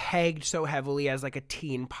had been pegged so heavily as like a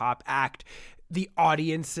teen pop act, the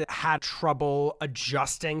audience had trouble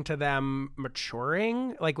adjusting to them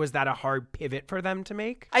maturing? Like, was that a hard pivot for them to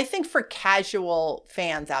make? I think for casual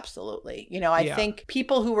fans, absolutely. I think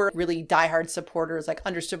people who were really diehard supporters, like,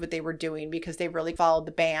 understood what they were doing because they really followed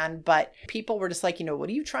the band. But people were just like, what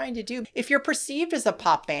are you trying to do? If you're perceived as a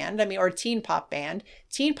pop band, or a teen pop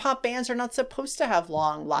bands are not supposed to have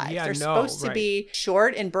long lives. They're supposed to be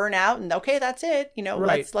short and burn out and okay, that's it.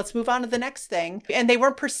 Let's move on to the next thing. And they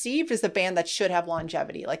weren't perceived as a band that should have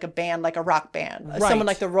longevity, like a band, like a rock band, someone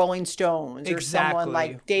like the Rolling Stones or someone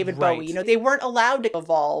like David Bowie. They weren't allowed to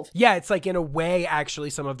evolve. Yeah, it's like in a way,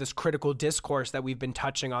 actually, some of this critical discourse that we've been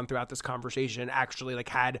touching on throughout this conversation actually like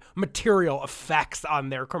had material effects on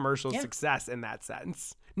their commercial success in that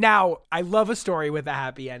sense. Now, I love a story with a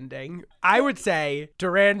happy ending. I would say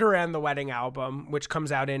Duran Duran, the Wedding Album, which comes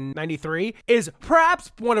out in 93, is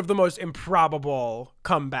perhaps one of the most improbable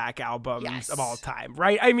comeback albums of all time,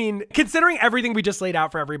 right? I mean, considering everything we just laid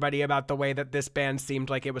out for everybody about the way that this band seemed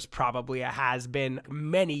like it was probably a has-been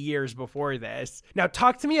many years before this. Now,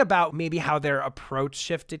 talk to me about maybe how their approach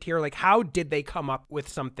shifted here. Like, how did they come up with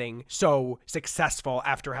something so successful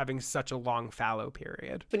after having such a long fallow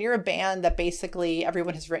period? When you're a band that basically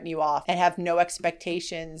everyone has written you off and have no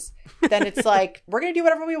expectations, then it's like, we're going to do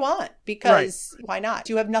whatever we want because why not?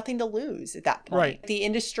 You have nothing to lose at that point. The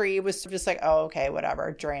industry was just like, oh, okay, whatever.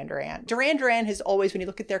 whatever, Duran Duran. Duran Duran has always, when you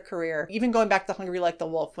look at their career, even going back to Hungry Like the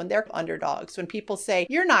Wolf, when they're underdogs, when people say,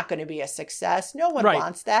 you're not going to be a success, no one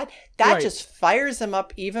wants that, that just fires them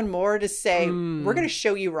up even more to say, we're going to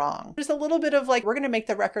show you wrong. There's a little bit of like, we're going to make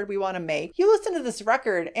the record we want to make. You listen to this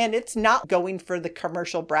record and it's not going for the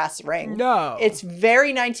commercial brass ring. No. It's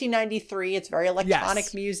very 1993. It's very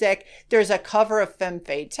electronic music. There's a cover of Femme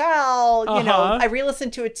Fatale. You know, I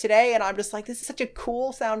re-listened to it today and I'm just like, this is such a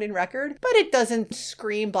cool sounding record, but it doesn't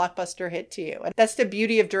scream blockbuster hit to you. And that's the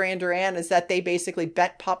beauty of Duran Duran, is that they basically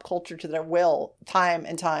bent pop culture to their will time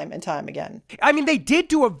and time and time again. I mean, they did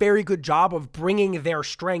do a very good job of bringing their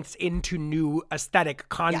strengths into new aesthetic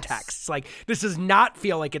contexts. Like, this does not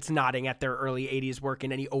feel like it's nodding at their early 80s work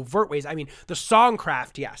in any overt ways. I mean, the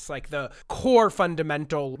songcraft, yes, like the core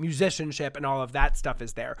fundamental musicianship and all of that stuff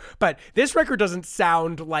is there. But this record doesn't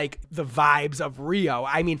sound like the vibes of Rio.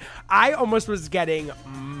 I mean, I almost was getting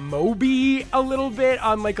Moby a little bit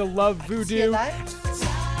on like a Love Voodoo.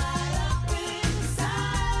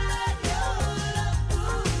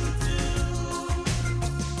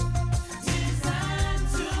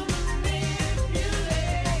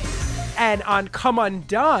 And on Come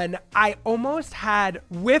Undone, I almost had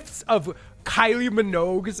whiffs of Kylie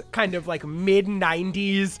Minogue's kind of like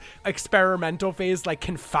mid-90s experimental phase, like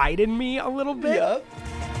Confide in Me a little bit. Yep.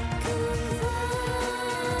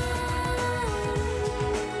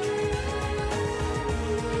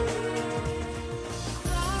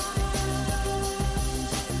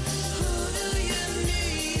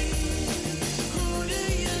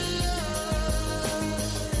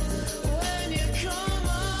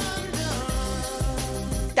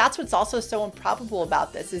 That's what's also so improbable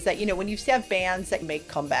about this, is that, you know, when you have bands that make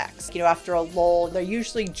comebacks, you know, after a lull, they're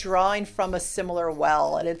usually drawing from a similar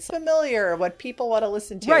well, and it's familiar, what people want to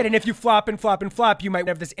listen to. Right, and if you flop and flop and flop, you might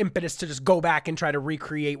have this impetus to just go back and try to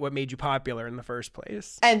recreate what made you popular in the first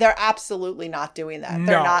place. And they're absolutely not doing that.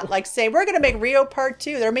 They're not like, say, we're going to make Rio Part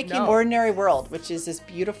 2. They're making Ordinary World, which is this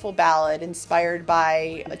beautiful ballad inspired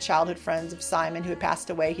by a childhood friend of Simon who had passed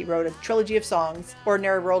away. He wrote a trilogy of songs.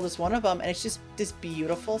 Ordinary World is one of them, and it's just this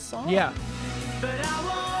beautiful song. Yeah. But I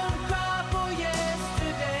won't cry for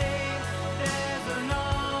yesterday. There's an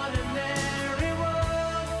ordinary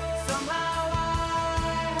world. Somehow I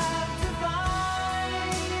have to find.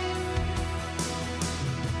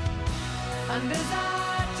 And as I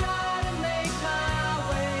try to make my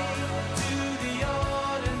way to the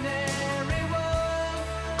ordinary world,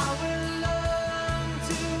 I will learn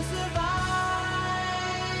to survive.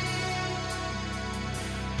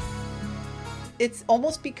 It's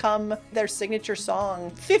almost become their signature song.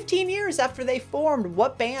 15 years after they formed,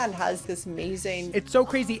 what band has this amazing... It's so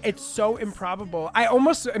crazy. It's so improbable. I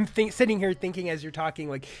almost am sitting here thinking as you're talking,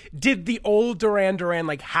 like, did the old Duran Duran,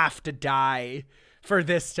 like, have to die for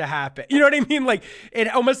this to happen? You know what I mean? Like, it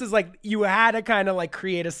almost is like you had to kind of like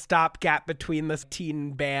create a stopgap between this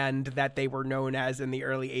teen band that they were known as in the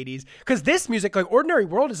early 80s. Because this music, like Ordinary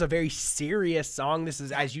World, is a very serious song. This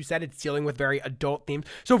is, as you said, it's dealing with very adult themes.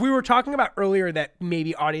 So if we were talking about earlier that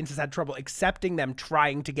maybe audiences had trouble accepting them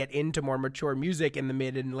trying to get into more mature music in the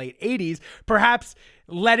mid and late 80s, perhaps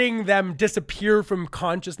letting them disappear from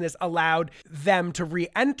consciousness allowed them to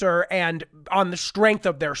re-enter, and on the strength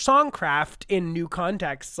of their songcraft in new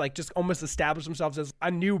contexts, like just almost establish themselves as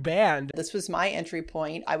a new band. This was my entry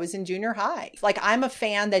point. I was in junior high. Like, I'm a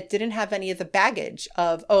fan that didn't have any of the baggage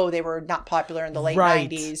of, oh, they were not popular in the late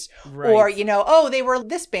 90s. Right. Or, you know, oh, they were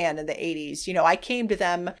this band in the 80s. You know, I came to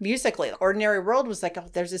them musically. Ordinary World was like, oh,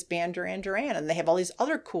 there's this band Duran Duran, and they have all these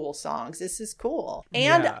other cool songs. This is cool.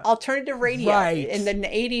 And alternative radio. Right. In the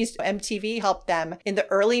 80s, MTV helped them. In the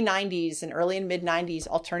early 90s and early and mid 90s,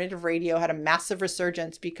 alternative radio had a massive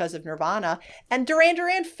resurgence because of Nirvana, and Duran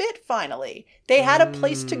Duran fit finally. They had a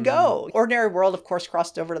place to go. Ordinary World, of course,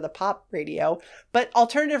 crossed over to the pop radio, but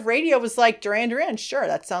alternative radio was like, Duran Duran, sure,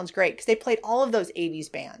 that sounds great, because they played all of those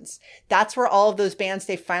 80s bands. That's where all of those bands,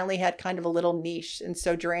 they finally had kind of a little niche, and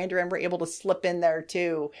so Duran Duran were able to slip in there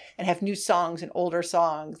too and have new songs and older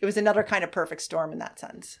songs. It was another kind of perfect storm in that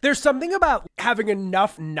sense. There's something about having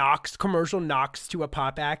enough commercial knocks to a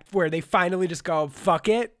pop act where they finally just go, fuck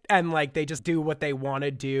it, and like they just do what they want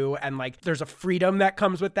to do, and like there's a freedom that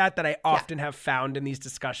comes with that I often have found in these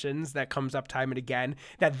discussions that comes up time and again,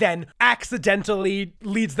 that then accidentally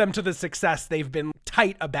leads them to the success they've been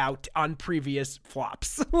tight about on previous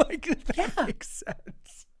flops. Like, if that makes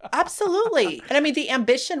sense. Absolutely. And I mean, the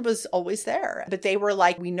ambition was always there, but they were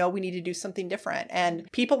like, we know we need to do something different.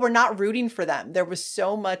 And people were not rooting for them. There was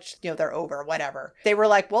so much, they're over, whatever. They were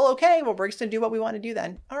like, well, okay, well, we're just going to do what we want to do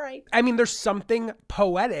then. All right. I mean, there's something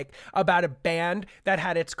poetic about a band that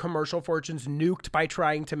had its commercial fortunes nuked by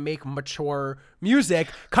trying to make mature music,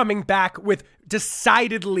 coming back with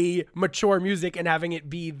decidedly mature music and having it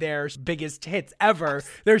be their biggest hits ever. Yes.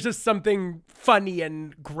 There's just something funny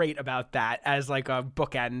and great about that as like a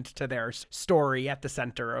bookend to their story at the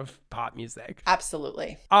center of pop music.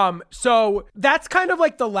 Absolutely. So that's kind of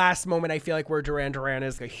like the last moment I feel like where Duran Duran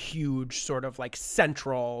is a huge sort of like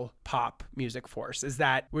central pop music force. Is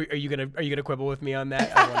that, are you gonna quibble with me on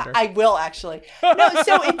that? I wonder. I will actually. No,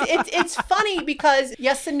 so it's funny because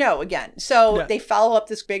yes and no again. So they follow up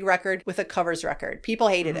this big record with a covers record. People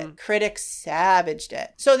hated it. Critics savaged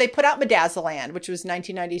it. So they put out Medazzaland, which was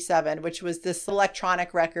 1997, which was this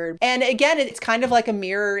electronic record. And again, it's kind of like a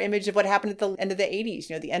mirror image of what happened at the end of the 80s.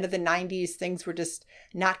 The end of the 90s, things were just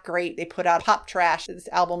not great. They put out Pop Trash, this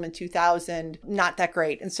album in 2000, not that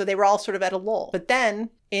great. And so they were all sort of at a lull. But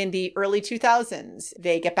then in the early 2000s,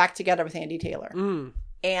 they get back together with Andy Taylor.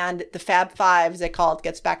 And the Fab Five, as they call it,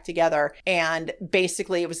 gets back together. And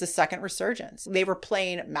basically, it was the second resurgence. They were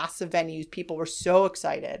playing massive venues. People were so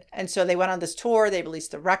excited. And so they went on this tour. They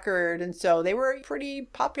released a record. And so they were pretty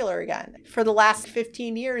popular again. For the last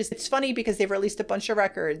 15 years, it's funny because they've released a bunch of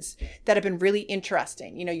records that have been really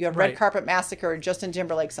interesting. You have Red Carpet Massacre, Justin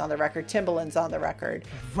Timberlake's on the record, Timbaland's on the record.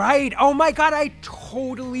 Right. Oh my God, I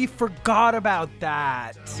totally forgot about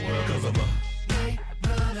that.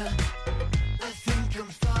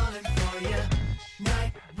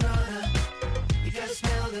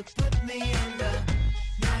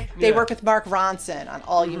 They work with Mark Ronson on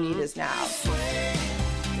All You Need Is Now.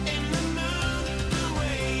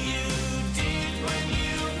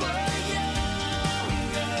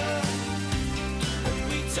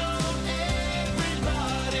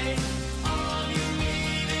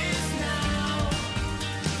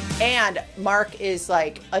 And Mark is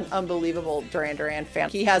like an unbelievable Duran Duran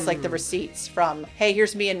fan. He has like the receipts from, hey,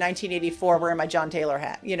 here's me in 1984 wearing my John Taylor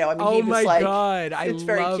hat. He was like, God, I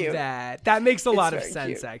love cute. that. That makes a lot of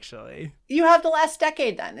sense, actually. You have the last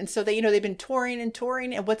decade then. And so they've been touring.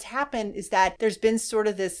 And what's happened is that there's been sort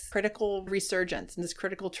of this critical resurgence and this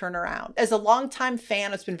critical turnaround. As a longtime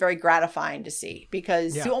fan, it's been very gratifying to see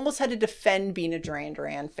because you almost had to defend being a Duran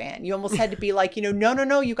Duran fan. You almost had to be like,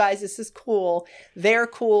 no, you guys, this is cool. They're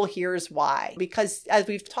cool. Here's why. Because as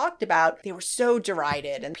we've talked about, they were so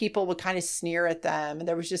derided and people would kind of sneer at them. And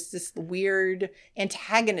there was just this weird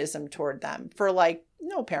antagonism toward them for like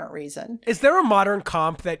no apparent reason. Is there a modern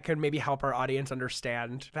comp that could maybe help our audience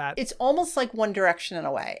understand that? It's almost like One Direction in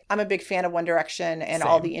a way. I'm a big fan of One Direction and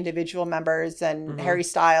all the individual members and Harry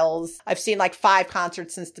Styles. I've seen like 5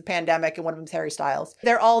 concerts since the pandemic and one of them's Harry Styles.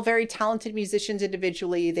 They're all very talented musicians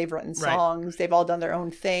individually. They've written songs. They've all done their own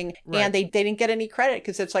thing. And they didn't get any credit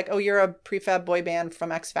because it's like, oh, you're a prefab boy band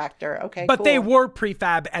from X Factor. Okay, but cool. They were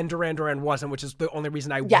prefab and Duran Duran wasn't, which is the only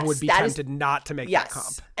reason I would be tempted not to make that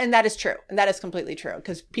comp. And that is true. And that is completely true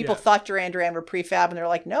because people thought Duran Duran were prefab and they're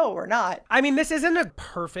like, no, we're not. I mean, this isn't a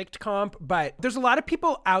perfect comp, but there's a lot of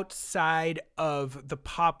people outside of the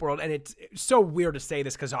pop world. And it's so weird to say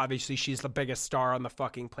this because obviously she's the biggest star on the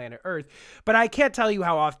fucking planet Earth. But I can't tell you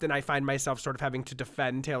how often I find myself sort of having to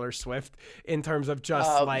defend Taylor Swift in terms of just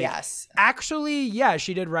actually,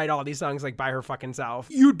 she did write all these songs like by her fucking self.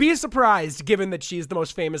 You'd be surprised, given that she's the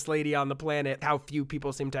most famous lady on the planet, how few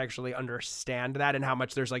people seem to actually understand that and how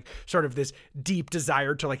much there's like sort of this deep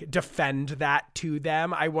desire to like defend that to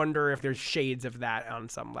them. I wonder if there's shades of that on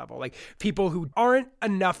some level. Like people who aren't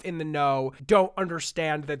enough in the know don't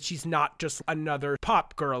understand that she's not just another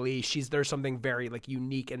pop girly. There's something very like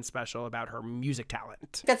unique and special about her music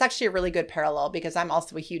talent. That's actually a really good parallel because I'm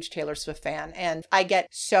also a huge Taylor Swift fan and I get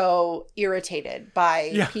so irritated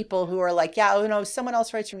by people who are like, someone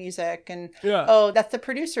else writes her music and oh, that's the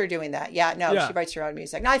producer doing that. She writes her own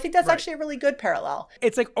music. No, I think that's actually a really good parallel.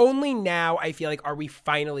 It's like only now I feel like are we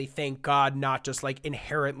finally, thank God, not just like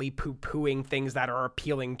inherently poo-pooing things that are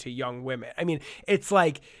appealing to young women. I mean, it's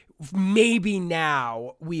like maybe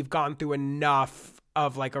now we've gone through enough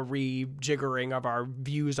of like a rejiggering of our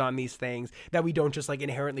views on these things that we don't just like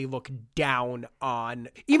inherently look down on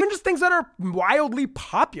even just things that are wildly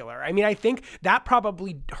popular. I mean, I think that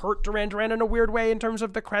probably hurt Duran Duran in a weird way in terms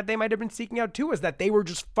of the cred they might have been seeking out too, is that they were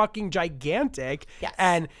just fucking gigantic. Yes.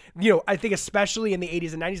 And, I think especially in the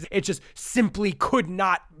 80s and 90s, it just simply could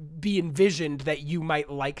not be envisioned that you might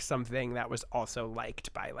like something that was also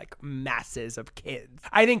liked by like masses of kids.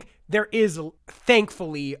 I think there is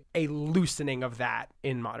thankfully a loosening of that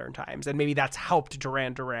in modern times. And maybe that's helped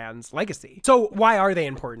Duran Duran's legacy. So why are they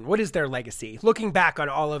important? What is their legacy? Looking back on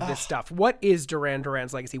all of this stuff, what is Duran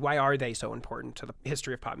Duran's legacy? Why are they so important to the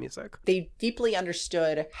history of pop music? They deeply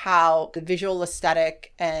understood how the visual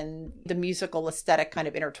aesthetic and the musical aesthetic kind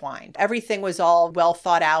of intertwined. Everything was all well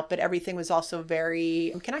thought out, but everything was also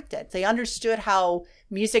very connected. They understood how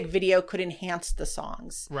music video could enhance the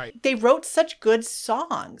songs. Right. They wrote such good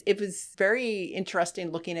songs. It was very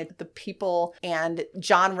interesting looking at the people and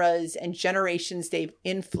genres and generations they've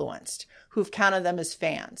influenced who've counted them as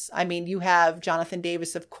fans. I mean, you have Jonathan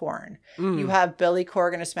Davis of Korn. You have Billy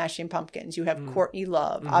Corgan of Smashing Pumpkins. You have Courtney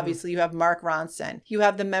Love. Obviously, you have Mark Ronson. You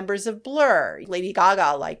have the members of Blur. Lady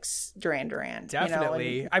Gaga likes Duran Duran.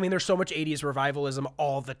 Definitely. You know, I mean, there's so much 80s revivalism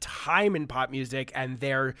all the time in pop music, and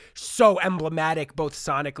they're so emblematic both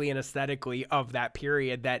sonically and aesthetically of that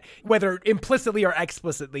period that whether implicitly or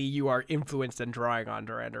explicitly, you are influenced and drawing on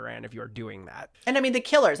Duran Duran if you are doing that. And I mean, the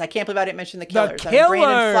Killers. I can't believe I didn't mention the Killers. Killers! I mean,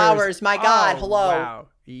 Brandon Flowers, my God, hello. Wow.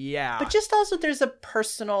 Yeah. But just also there's a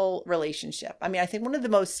personal relationship. I mean, I think one of the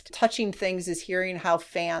most touching things is hearing how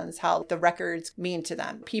the records mean to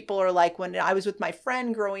them. People are like, when I was with my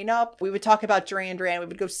friend growing up, we would talk about Duran Duran. We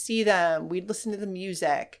would go see them. We'd listen to the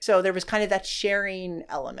music. So there was kind of that sharing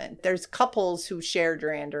element. There's couples who share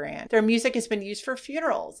Duran Duran. Their music has been used for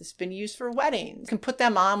funerals. It's been used for weddings. You can put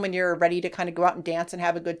them on when you're ready to kind of go out and dance and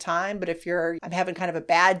have a good time. But if I'm having kind of a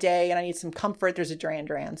bad day and I need some comfort, there's a Duran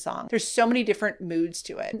Duran song. There's so many different moods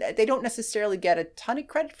to it. They don't necessarily get a ton of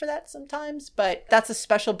credit for that sometimes, but that's a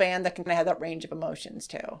special band that can have that range of emotions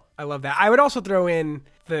too. I love that. I would also throw in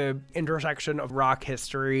the intersection of rock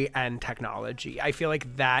history and technology. I feel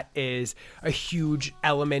like that is a huge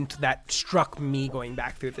element that struck me going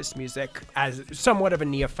back through this music as somewhat of a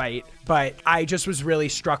neophyte, but I just was really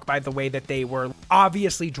struck by the way that they were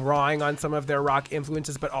obviously drawing on some of their rock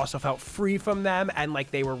influences, but also felt free from them and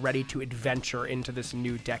like they were ready to adventure into this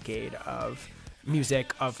new decade of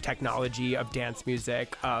music, of technology, of dance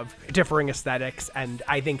music, of differing aesthetics. And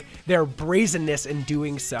I think their brazenness in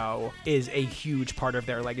doing so is a huge part of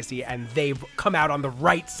their legacy. And they've come out on the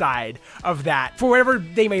right side of that. For whatever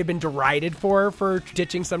they may have been derided for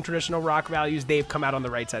ditching some traditional rock values, they've come out on the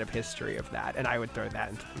right side of history of that. And I would throw that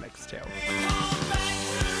into the mix too.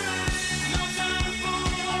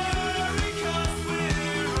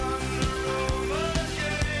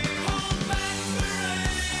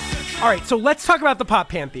 All right, so let's talk about the pop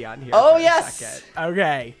pantheon here. Oh, for a yes. second.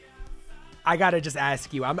 Okay. I got to just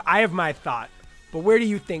ask you. I have my thought, but where do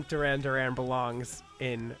you think Duran Duran belongs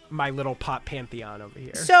in my little pop pantheon over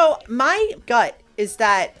here? So my gut is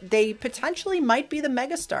that they potentially might be the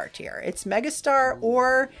megastar tier. It's megastar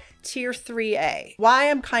or tier 3A. Why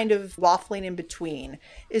I'm kind of waffling in between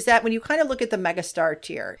is that when you kind of look at the megastar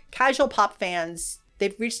tier, casual pop fans,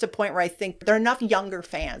 they've reached a point where I think there are enough younger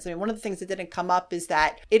fans. I mean, one of the things that didn't come up is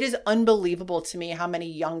that it is unbelievable to me how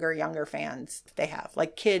many younger fans they have,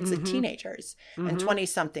 like kids, like teenagers and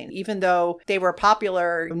 20-something. Even though they were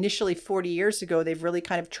popular initially 40 years ago, they've really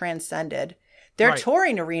kind of transcended. They're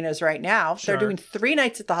touring arenas right now. Sure. They're doing 3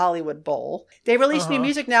 nights at the Hollywood Bowl. They release new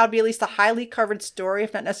music now to be at least a highly covered story,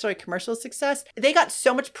 if not necessarily commercial success. They got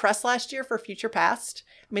so much press last year for Future Past.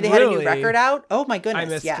 I mean, they had a new record out. Oh my goodness. I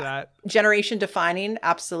missed that. Generation defining.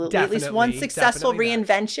 Absolutely. At least one successful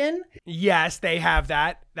reinvention. Yes, they have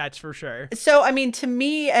that. That's for sure. So, I mean, to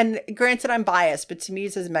me, and granted, I'm biased, but to me,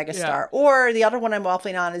 it says megastar. Yeah. Or the other one I'm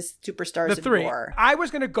waffling on is Superstars of War. I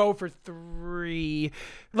was going to go for 3.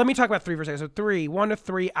 Let me talk about 3 for a second. So 3, 1 to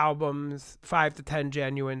 3 albums, 5 to 10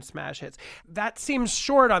 genuine smash hits. That seems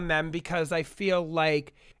short on them because I feel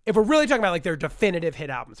like if we're really talking about like their definitive hit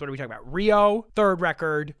albums, what are we talking about? Rio, third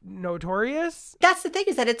record, Notorious? That's the thing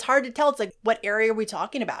is that it's hard to tell. It's like, what area are we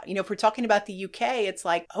talking about? You know, if we're talking about the UK, it's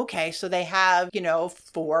like, okay, so they have,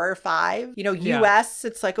 4 or 5. US,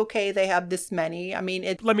 it's like, okay, they have this many. I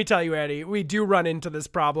mean, let me tell you, Eddie, we do run into this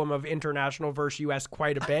problem of international versus US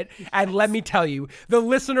quite a bit. And let me tell you, the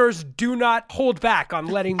listeners do not hold back on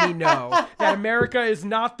letting me know that America is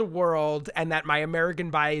not the world and that my American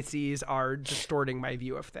biases are distorting my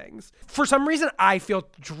view of things. For some reason, I feel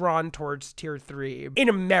drawn towards tier 3. In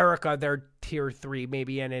America, they're tier 3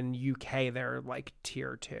 maybe, and in UK, they're like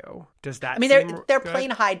tier 2. Does that they're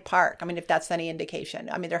playing Hyde Park. I mean, if that's any indication.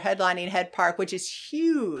 I mean, they're headlining Hyde Park, which is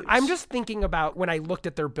huge. I'm just thinking about when I looked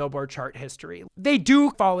at their Billboard chart history. They do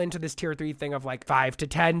fall into this tier 3 thing of like 5 to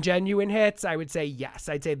 10 genuine hits. I would say yes.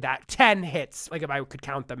 I'd say that 10 hits, like if I could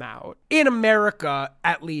count them out. In America,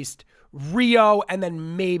 at least, Rio and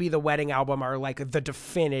then maybe the Wedding album are like the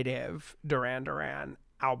definitive Duran Duran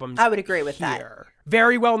albums. I would agree with that.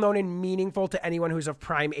 Very well known and meaningful to anyone who's of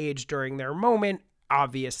prime age during their moment.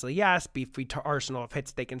 Obviously, yes. Beefy arsenal of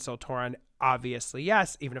hits they can still tour on. Obviously,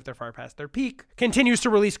 yes, even if they're far past their peak. Continues to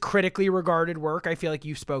release critically regarded work. I feel like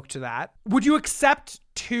you spoke to that. Would you accept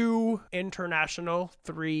 2 international,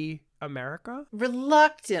 3 America?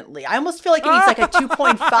 Reluctantly. I almost feel like it needs like a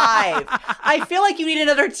 2.5. I feel like you need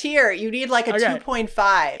another tier. You need like a 2.5.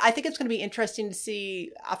 I think it's going to be interesting to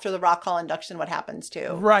see after the Rock Hall induction what happens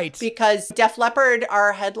too. Right. Because Def Leppard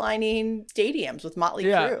are headlining stadiums with Motley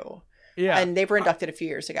Crue. Yeah. And they were inducted a few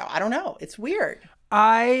years ago. I don't know. It's weird.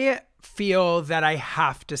 I feel that I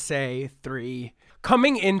have to say 3.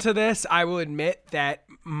 Coming into this, I will admit that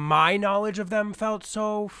my knowledge of them felt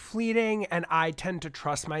so fleeting, and I tend to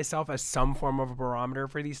trust myself as some form of a barometer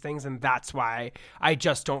for these things, and that's why I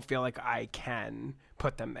just don't feel like I can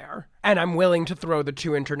put them there. And I'm willing to throw the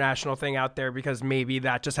 2 international thing out there because maybe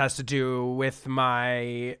that just has to do with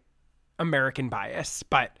my American bias,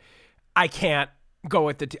 but I can't go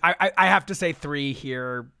with the I have to say 3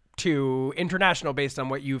 here, 2 international based on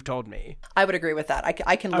what you've told me. I would agree with that.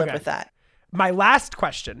 I can live with that. My last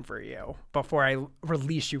question for you before I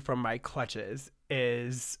release you from my clutches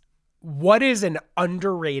is, what is an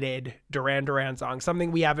underrated Duran Duran song,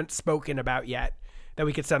 something we haven't spoken about yet that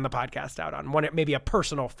we could send the podcast out on? One, maybe a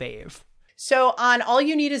personal fave. So on All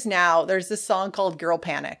You Need Is Now, there's this song called Girl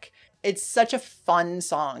Panic. It's such a fun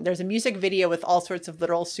song. There's a music video with all sorts of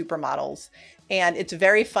literal supermodels. And it's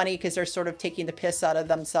very funny because they're sort of taking the piss out of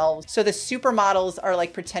themselves. So the supermodels are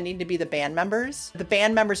like pretending to be the band members. The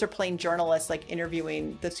band members are playing journalists, like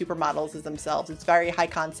interviewing the supermodels as themselves. It's very high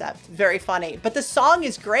concept, very funny. But the song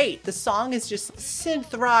is great. The song is just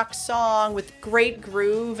synth rock song with great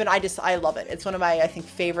groove. And I love it. It's one of my, I think,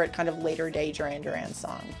 favorite kind of later day Duran Duran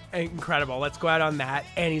songs. Incredible. Let's go out on that.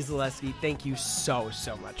 Annie Zaleski, thank you so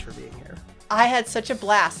much for being here. I had such a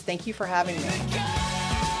blast. Thank you for having me.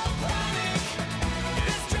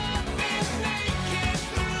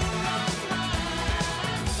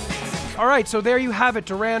 All right, so there you have it.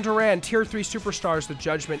 Duran Duran, Tier 3 Superstars. The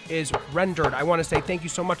judgment is rendered. I want to say thank you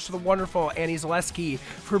so much to the wonderful Annie Zaleski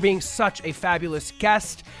for being such a fabulous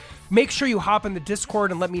guest. Make sure you hop in the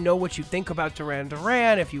Discord and let me know what you think about Duran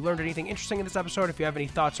Duran. If you learned anything interesting in this episode, if you have any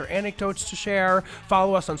thoughts or anecdotes to share,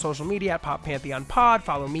 follow us on social media at Pop Pantheon Pod.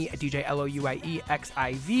 Follow me at DJ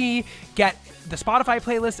LOUIEXIV. Get the Spotify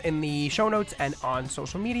playlist in the show notes and on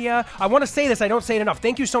social media. I want to say this, I don't say it enough.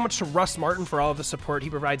 Thank you so much to Russ Martin for all of the support he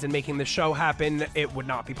provides in making this show happen. It would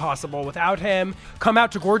not be possible without him. Come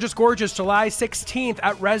out to Gorgeous Gorgeous July 16th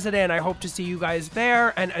at Resident. I hope to see you guys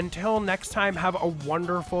there. And until next time, have a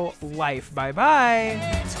wonderful life.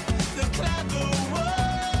 Bye-bye.